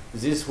select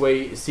this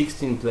way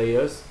 16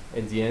 players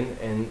at the end,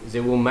 and they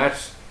will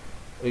match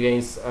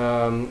against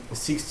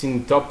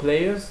 16 top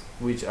players,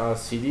 which are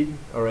seeded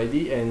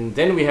already, and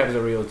then we have the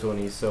real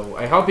tourney. So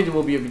I hope it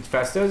will be a bit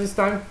faster this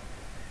time,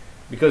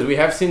 because we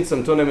have seen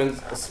some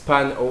tournaments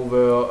span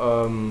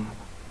over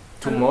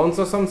 2 months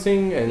or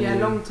something, and yeah,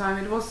 long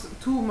time. It was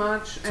too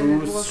much.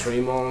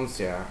 3 months,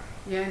 yeah.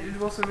 Yeah, it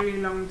was a really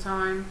long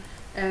time,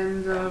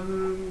 and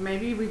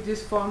maybe with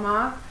this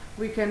format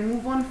we can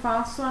move on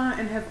faster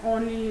and have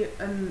only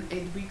an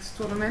 8 weeks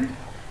tournament,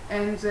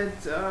 and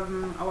that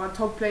our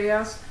top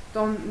players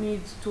don't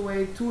need to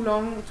wait too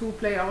long to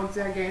play out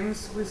their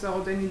games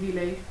without any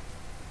delay.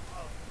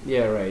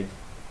 Yeah, right.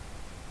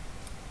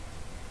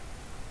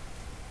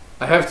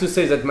 I have to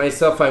say that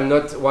myself, I'm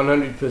not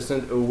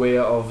 100%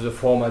 aware of the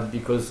format,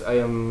 because I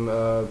am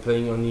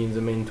playing only in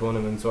the main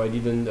tournament, so I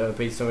didn't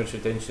pay so much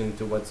attention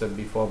to what's up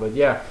before. But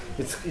yeah,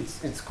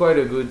 it's quite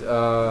a good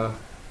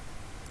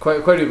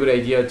quite a good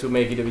idea to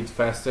make it a bit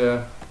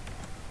faster.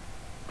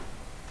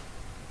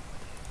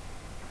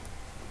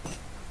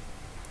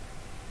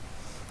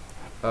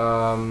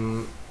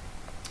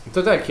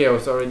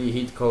 totalchaos already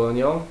hit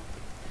Colonial,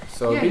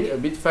 so yeah, a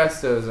bit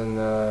faster than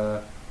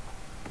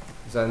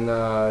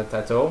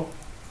TaToH.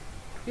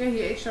 Yeah, he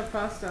aged up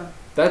faster.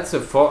 That's a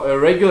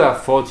regular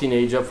 14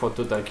 age up for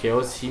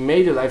totalchaos. He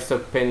made a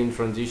livestock pen in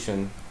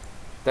transition.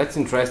 That's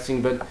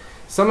interesting, but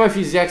some of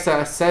his yaks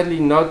are sadly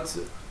not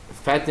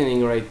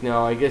fattening right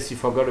now. I guess he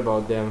forgot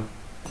about them.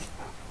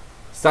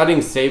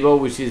 Starting stable,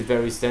 which is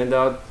very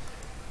standard.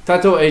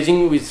 TaToH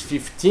aging with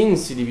 15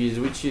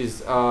 CDBs, which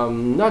is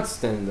not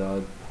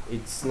standard.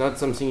 It's not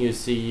something you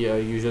see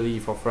usually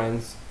for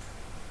friends.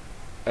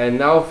 And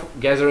now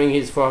gathering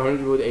his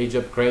 400 wood age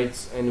up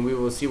crates, and we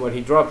will see what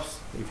he drops.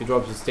 If he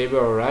drops a stable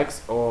or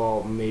Rax,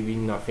 or maybe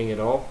nothing at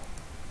all.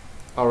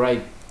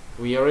 Alright,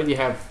 we already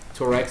have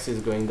 2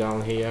 Raxes going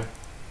down here.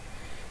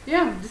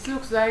 Yeah, this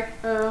looks like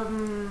a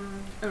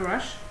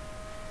rush.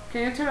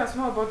 Can you tell us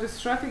more about this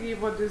strategy,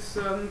 what this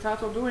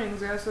TaToH doing?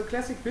 There's a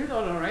classic build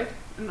order, right?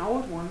 An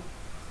old one.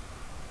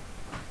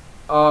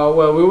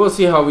 Well, we will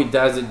see how he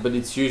does it, but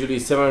it's usually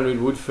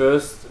 700 wood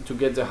first to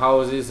get the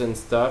houses and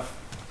stuff.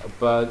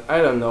 But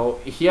I don't know,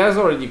 he has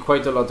already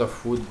quite a lot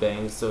of wood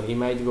banks, so he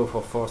might go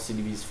for 4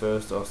 CDBs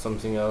first or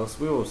something else.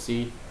 We will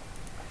see.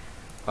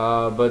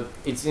 But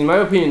it's, in my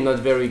opinion, not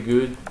very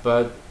good.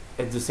 But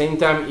at the same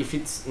time, if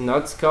it's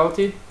not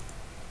scouted,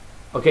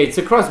 okay, it's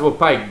a crossbow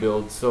pike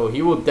build, so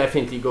he would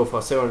definitely go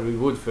for 700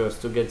 wood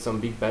first to get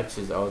some big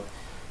batches out.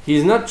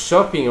 He's not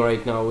shopping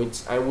right now,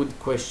 which I would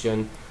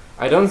question.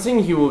 I don't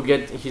think he will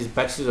get his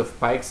batches of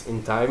pikes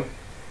in time.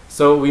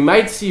 So we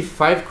might see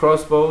 5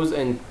 crossbows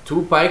and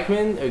 2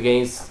 pikemen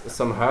against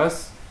some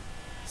hearths.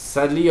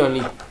 Sadly,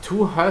 only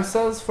 2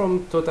 hearths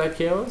from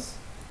totalchaos.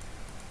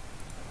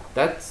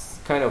 That's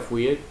kind of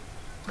weird.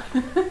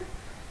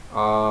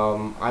 I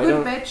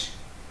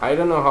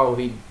don't know how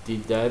he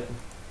did that.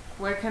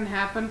 What can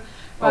happen?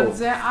 But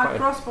there are 5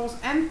 crossbows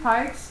and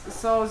pikes,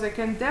 so they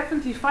can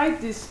definitely fight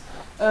these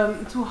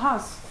 2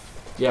 hearths.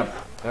 Yeah,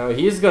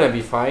 he's gonna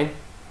be fine.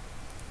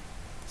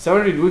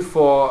 700 wood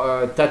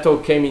for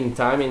TaToH came in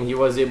time, and he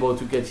was able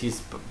to get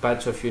his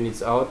batch of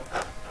units out.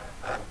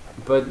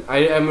 But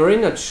I'm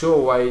really not sure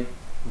why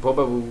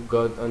Bobabu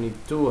got only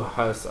 2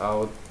 hearths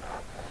out.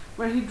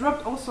 Well, he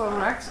dropped also a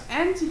Rax,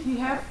 and he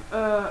have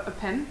a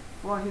pen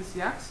for his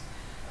yaks.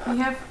 He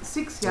have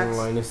 6 yaks.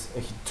 Minus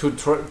two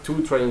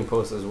trading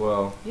posts as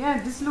well.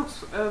 Yeah, this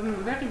looks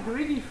very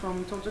greedy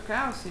from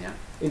totalchaos here.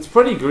 It's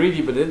pretty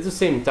greedy, but at the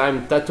same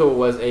time, TaToH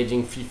was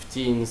aging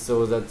 15,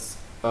 so that's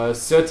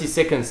 30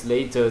 seconds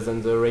later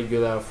than the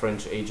regular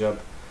French age up.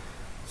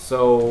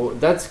 So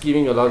that's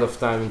giving a lot of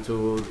time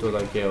to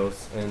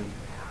totalchaos. And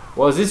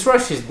well, this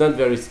rush is not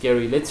very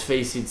scary. Let's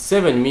face it,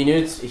 7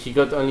 minutes. He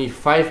got only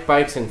 5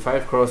 pikes and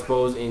 5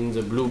 crossbows in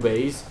the blue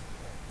base.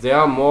 There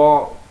are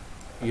more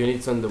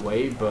units on the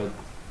way, but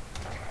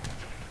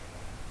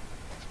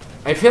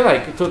I feel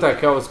like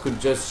totalchaos could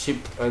just ship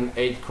an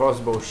 8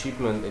 crossbow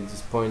shipment at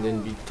this point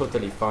and be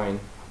totally fine.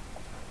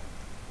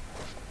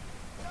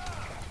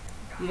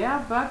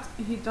 Yeah, but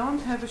he don't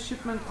have a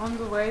shipment on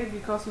the way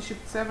because he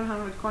shipped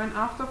 700 coin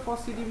after 4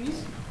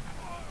 CDBs.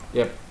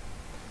 Yep,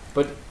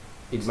 but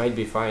it might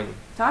be fine.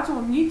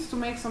 TaToH needs to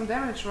make some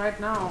damage right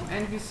now,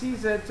 and we see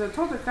that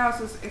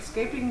totalchaos is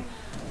escaping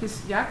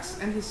his yaks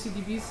and his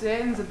CDBs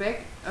there in the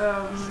back.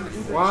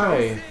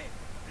 Why?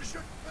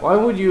 Why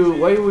would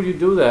you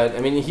do that? I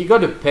mean, he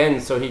got a pen,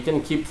 so he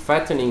can keep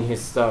fattening his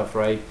stuff,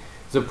 right?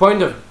 The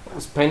point of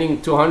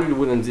spending 200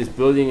 wood on this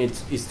building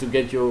is to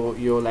get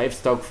your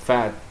livestock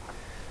fat.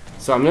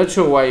 So I'm not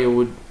sure why you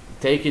would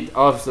take it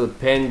off the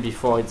pen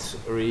before it's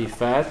really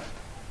fat.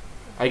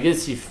 I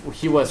guess if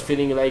he was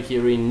feeling like he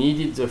really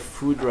needed the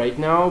food right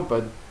now,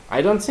 but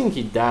I don't think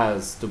he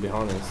does, to be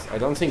honest. I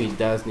don't think he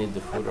does need the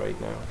food right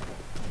now.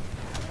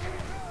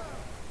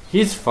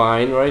 He's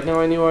fine right now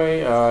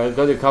anyway.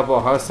 Got a couple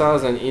of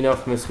hussars and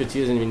enough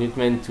musketeers and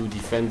minutemen to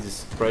defend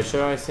this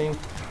pressure, I think.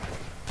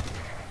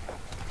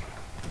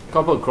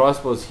 Couple of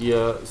crossbows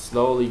here,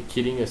 slowly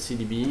killing a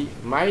CDB.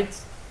 Might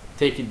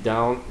take it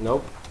down.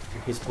 Nope,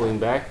 he's pulling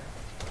back.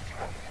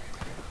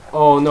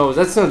 Oh no,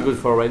 that's not good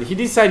for Red. He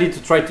decided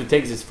to try to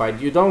take this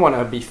fight. You don't want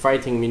to be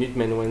fighting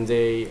Minutemen when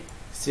they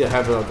still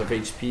have a lot of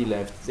HP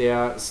left. They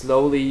are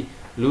slowly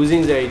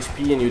losing their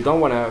HP and you don't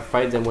want to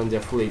fight them when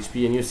they're full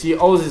HP. And you see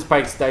all these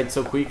pikes died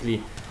so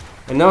quickly.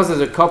 And now there's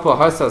a couple of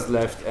hussars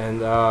left and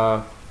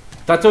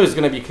TaToH is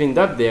going to be cleaned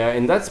up there.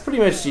 And that's pretty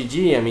much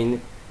GG. I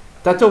mean,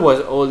 TaToH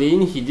was all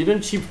in. He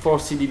didn't chip 4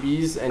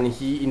 CDBs and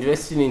he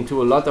invested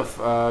into a lot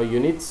of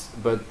units.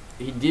 But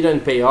he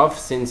didn't pay off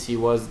since he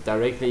was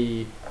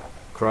directly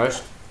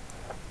crushed.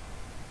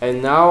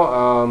 And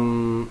now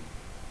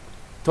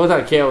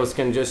totalchaos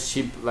can just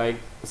ship like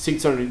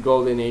 600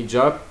 gold in age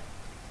up,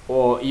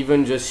 or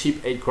even just ship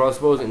 8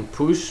 crossbows and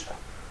push.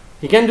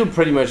 He can do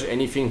pretty much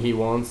anything he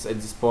wants at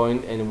this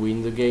point and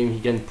win the game. He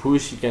can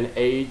push, he can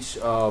age,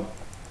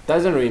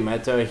 doesn't really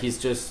matter, he's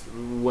just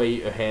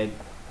way ahead.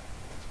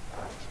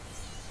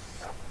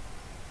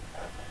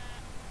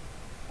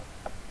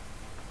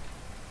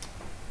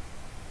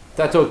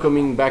 TaToH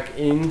coming back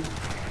in,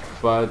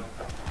 but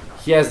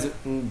he has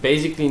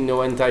basically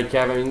no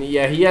anti-cav. I mean,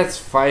 yeah, he has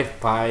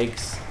 5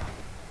 pikes.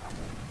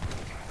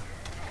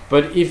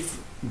 But if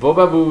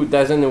Bobaboo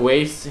doesn't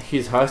waste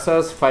his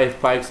hussars,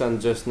 5 pikes are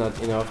just not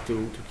enough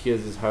to kill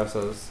these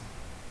hussars.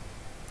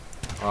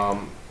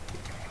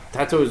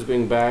 TaToH is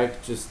going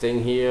back, just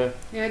staying here.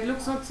 Yeah, it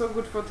looks not so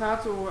good for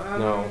TaToH.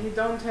 No. He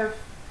don't have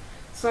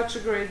such a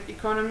great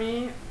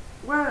economy.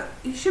 Well,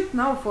 he shipped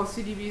now 4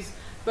 CDBs,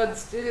 but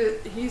still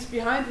he's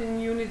behind in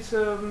unit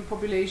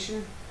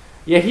population.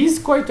 Yeah, he's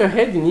quite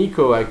ahead in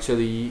eco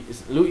actually.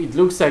 It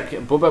looks like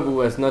Bobaboo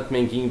was not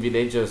making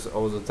villagers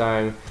all the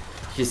time.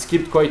 He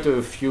skipped quite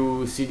a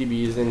few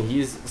CDBs and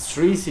he's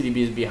 3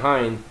 CDBs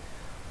behind.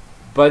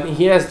 But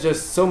he has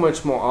just so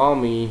much more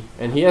army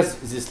and he has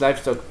this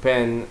livestock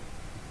pen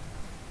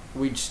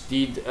which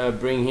did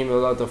bring him a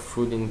lot of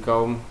food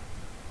income.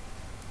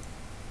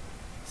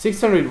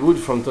 600 wood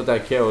from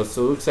totalchaos,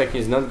 so looks like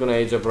he's not gonna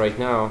age up right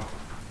now.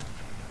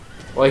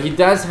 Well, he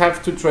does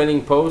have 2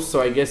 training posts,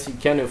 so I guess he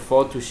can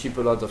afford to ship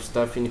a lot of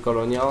stuff in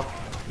Colonial.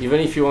 Even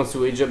if he wants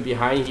to age up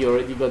behind, he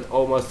already got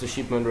almost a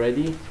shipment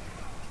ready.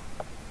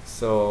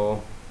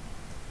 So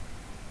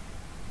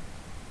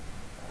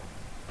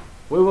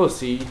we will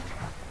see.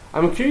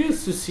 I'm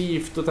curious to see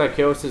if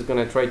totalchaos is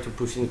gonna try to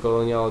push in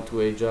Colonial to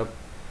age up.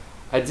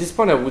 At this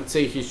point I would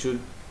say he should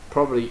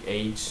probably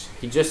age.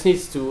 He just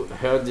needs to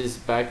herd this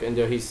back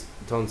under his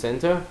town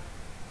center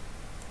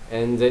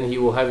and then he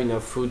will have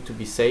enough food to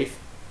be safe.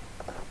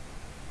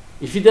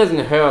 If he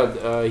doesn't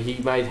herd,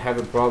 he might have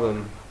a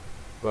problem.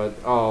 But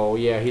oh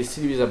yeah, his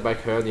CDBs are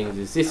back herding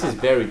this. This is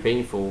very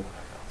painful.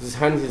 This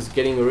hunt is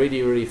getting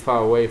really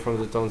far away from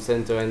the town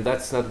center and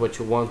that's not what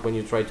you want when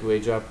you try to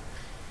age up.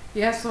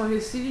 Yeah, so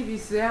his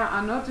CDBs there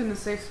are not in a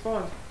safe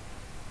spot.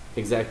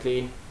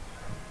 Exactly.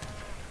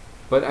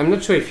 But I'm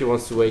not sure if he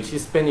wants to age.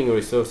 He's spending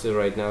resources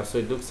right now, so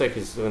it looks like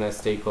he's gonna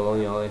stay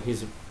colonial and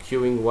he's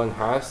queuing 1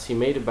 house. He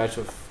made a batch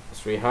of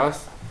 3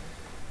 house.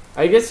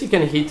 I guess he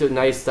can hit a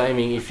nice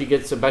timing if he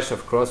gets a batch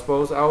of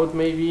crossbows out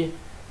maybe.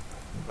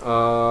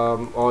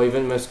 Or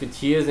even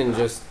musketeers and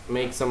just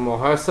make some more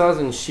hussars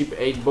and ship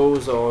 8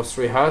 bows or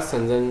 3 huss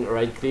and then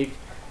right click.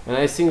 And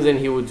I think then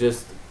he would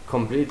just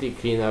completely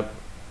clean up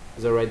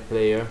the red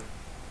player.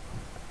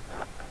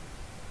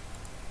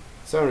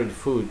 700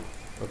 food.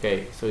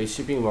 Okay, so he's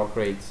shipping more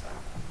crates.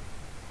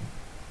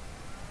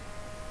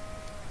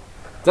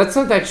 That's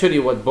not actually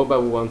what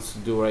Boba wants to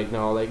do right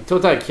now. Like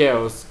Total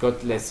Chaos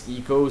got less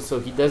eco, so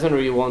he doesn't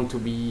really want to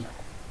be.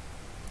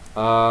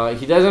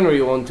 He doesn't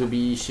really want to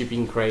be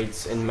shipping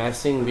crates and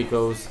massing,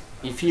 because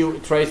if he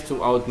tries to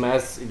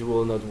outmass, it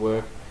will not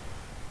work.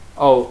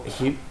 Oh,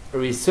 he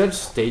researched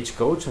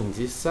Stagecoach on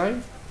this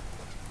side?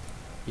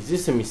 Is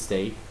this a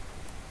mistake?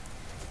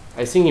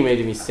 I think he made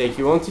a mistake.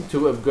 He wanted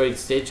to upgrade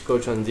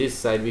Stagecoach on this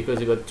side because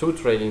he got 2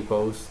 trading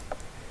posts.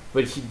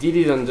 But he did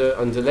it on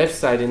the left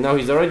side, and now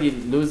he's already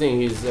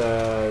losing his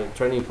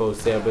trading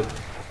posts there. But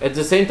at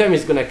the same time,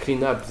 he's gonna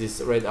clean up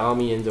this red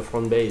army and the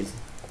front base.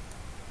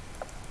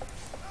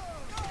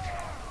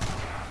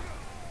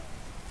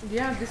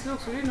 Yeah, this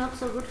looks really not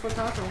so good for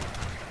TaToH.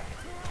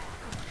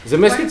 The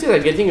Musketeers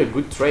are getting a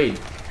good trade,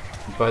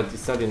 but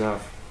it's not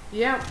enough.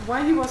 Yeah,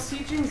 while he was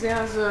sieging,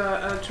 there's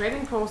a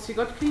trading post. He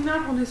got cleaned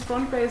up on his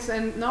front base,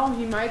 and now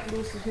he might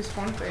lose his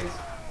front base.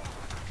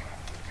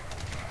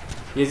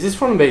 Yes, this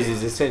front base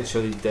is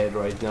essentially dead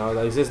right now.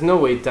 Like, there's no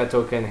way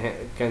TaToH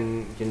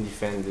can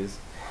defend this.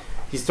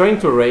 He's trying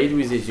to raid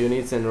with his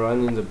units and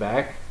run in the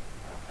back,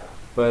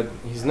 but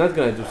he's not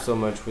gonna do so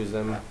much with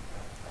them.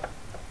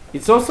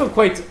 It's also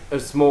quite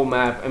a small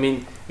map. I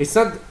mean, it's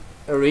not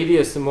really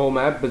a small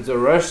map, but the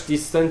rush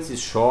distance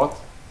is short.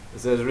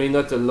 There's really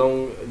not a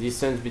long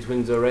distance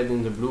between the red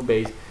and the blue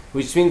base,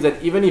 which means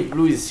that even if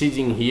blue is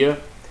sieging here,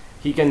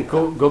 he can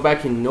go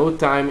back in no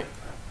time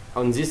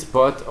on this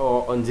spot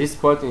or on this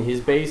spot in his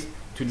base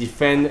to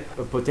defend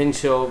a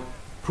potential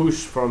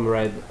push from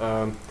red.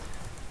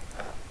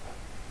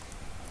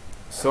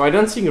 So I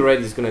don't think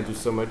red is gonna do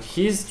so much.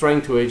 He's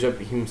trying to age up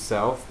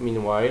himself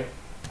meanwhile,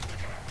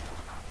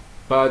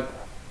 but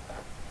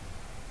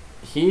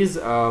he's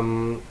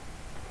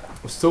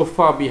so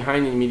far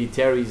behind in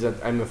military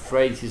that I'm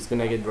afraid he's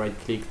gonna get right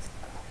clicked.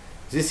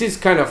 This is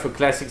kind of a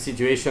classic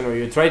situation where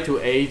you try to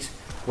age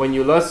when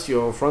you lost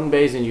your front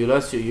base and you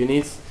lost your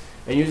units,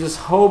 and you just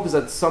hope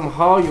that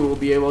somehow you will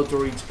be able to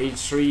reach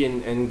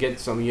H3 and get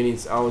some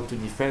units out to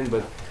defend.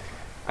 But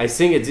I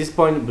think at this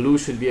point blue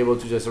should be able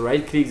to just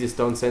right click this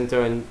town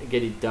center and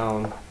get it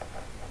down.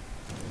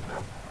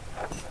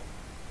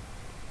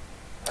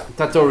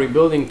 TaToH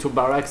rebuilding 2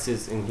 barracks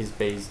in his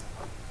base,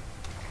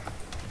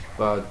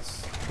 but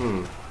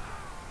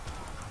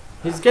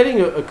he's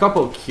getting a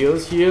couple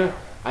kills here,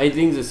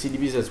 idling the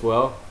CDBs as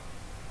well.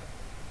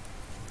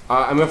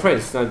 I'm afraid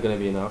it's not gonna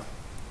be enough.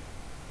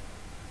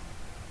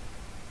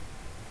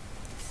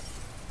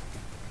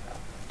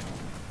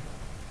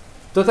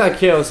 Total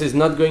Chaos is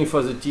not going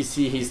for the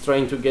TC. He's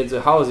trying to get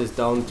the houses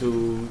down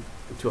to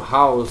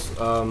house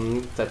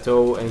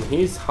TaToH, and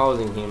he's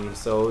housing him,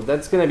 so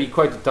that's gonna be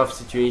quite a tough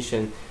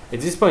situation. At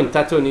this point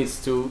TaToH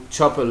needs to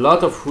chop a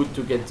lot of wood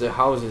to get the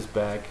houses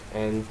back,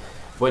 and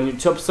when you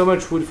chop so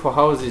much wood for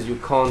houses you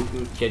can't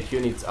get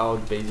units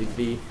out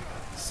basically.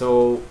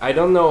 So I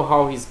don't know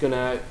how he's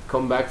gonna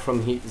come back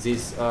from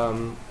this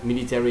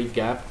military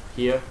gap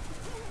here.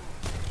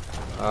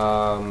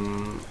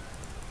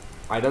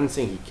 I don't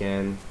think he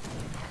can.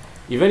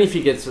 Even if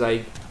he gets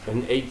like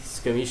an 8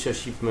 skirmisher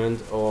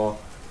shipment or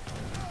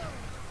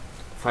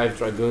 5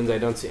 dragoons, I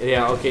don't see.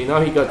 Yeah, okay, now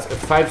he got a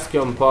 5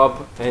 skirm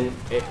pop and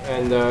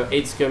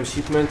 8 skirm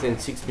shipment and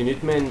 6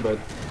 minutemen, but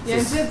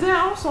yeah, there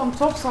are also on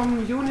top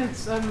some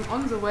units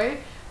on the way,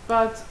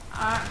 but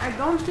I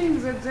don't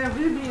think that they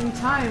will be in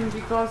time,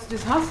 because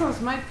these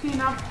hussars might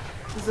clean up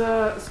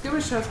the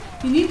skirmishers.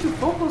 He needs to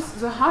focus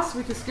the huss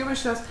with the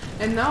skirmishers,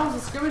 and now the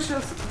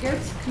skirmishers get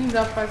cleaned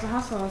up by the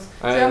hussars.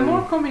 There are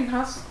more coming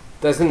huss.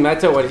 Doesn't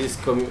matter what he's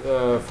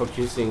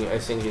focusing, I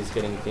think he's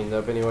getting cleaned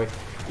up anyway.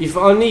 If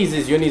only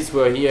these units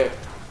were here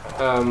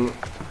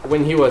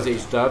when he was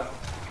aged up,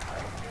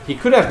 he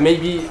could have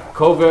maybe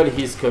covered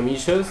his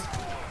skirmishers,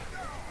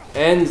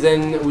 and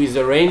then with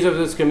the range of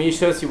the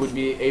skirmishers he would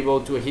be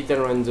able to hit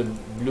and run the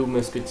blue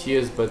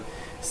musketeers, but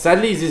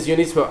sadly these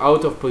units were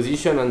out of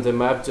position on the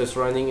map just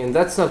running, and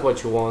that's not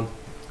what you want.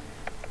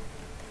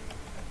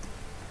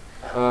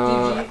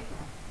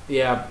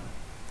 Yeah,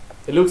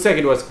 it looks like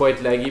it was quite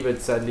laggy,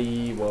 but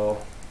sadly,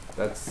 well,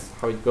 that's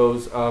how it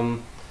goes.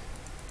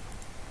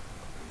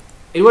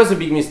 It was a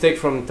big mistake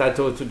from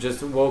TaToH to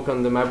just walk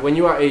on the map. When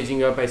you are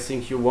aging up, I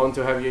think you want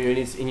to have your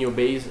units in your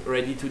base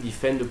ready to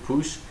defend the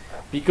push,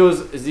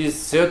 because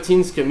these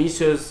 13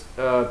 skirmishers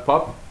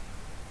pop,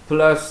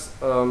 plus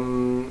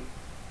the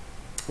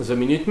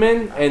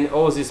Minutemen and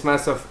all this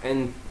mass of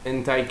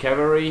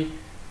anti-cavalry,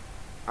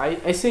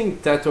 I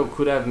think TaToH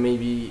could have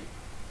maybe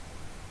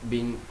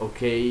been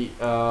okay.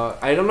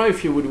 I don't know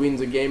if he would win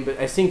the game, but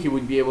I think he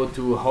would be able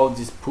to hold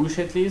this push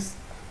at least.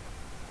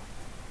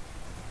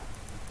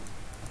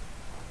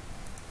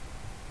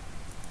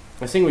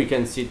 I think we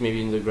can see it maybe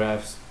in the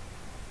graphs.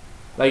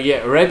 Like,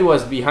 yeah, red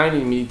was behind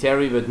in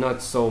military, but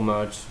not so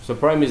much. The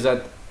problem is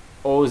that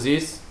all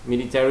this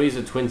military,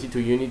 the 22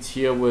 units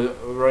here, were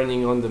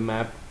running on the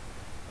map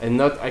and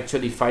not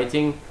actually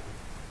fighting.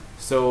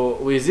 So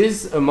with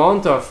this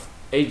amount of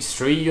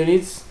H3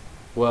 units,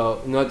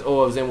 well, not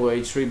all of them were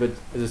H3, but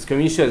the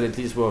skirmishers at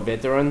least were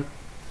veteran.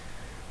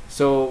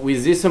 So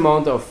with this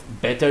amount of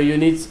better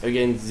units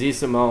against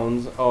this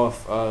amount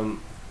of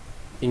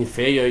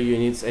inferior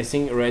units. I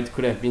think red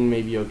could have been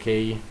maybe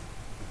okay,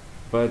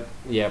 but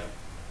yeah,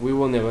 we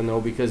will never know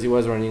because he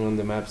was running on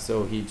the map,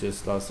 so he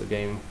just lost the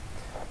game.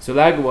 So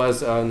lag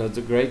was not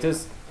the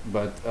greatest,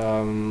 but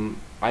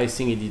I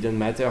think it didn't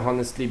matter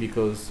honestly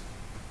because,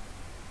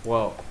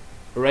 well,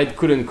 red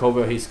couldn't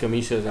cover his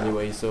skirmishers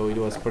anyway, so it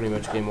was pretty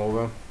much game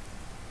over.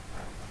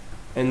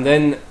 And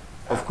then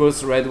of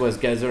course red was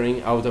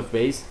gathering out of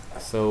base,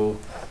 so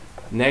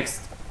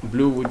next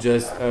blue would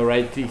just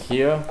right click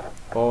here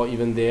or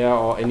even there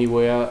or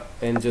anywhere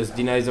and just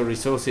deny the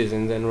resources,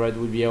 and then red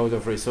would be out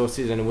of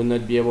resources and would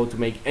not be able to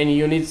make any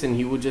units, and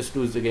he would just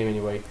lose the game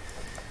anyway.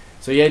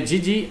 So yeah,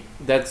 GG,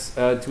 that's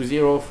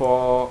 2-0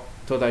 for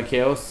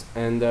totalchaos,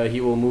 and he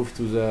will move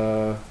to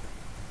the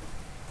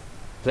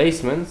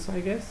placements, I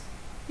guess.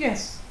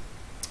 Yes.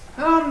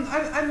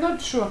 I'm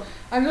not sure.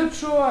 I'm not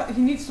sure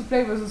he needs to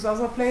play versus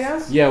other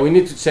players. Yeah, we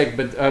need to check,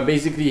 but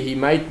basically he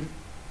might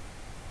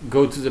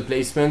go to the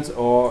placement,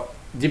 or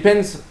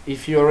depends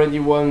if you already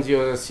won the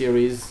other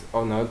series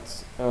or not.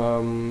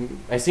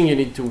 I think you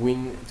need to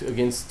win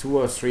against 2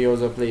 or 3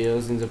 other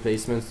players in the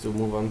placements to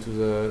move on to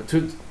the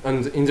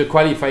in the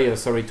qualifiers.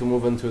 Sorry, to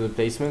move on to the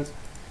placement.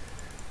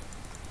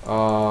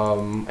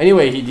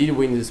 Anyway, he did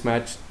win this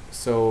match,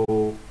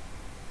 so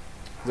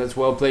that's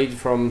well played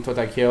from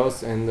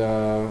totalchaos, and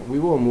we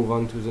will move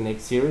on to the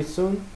next series soon.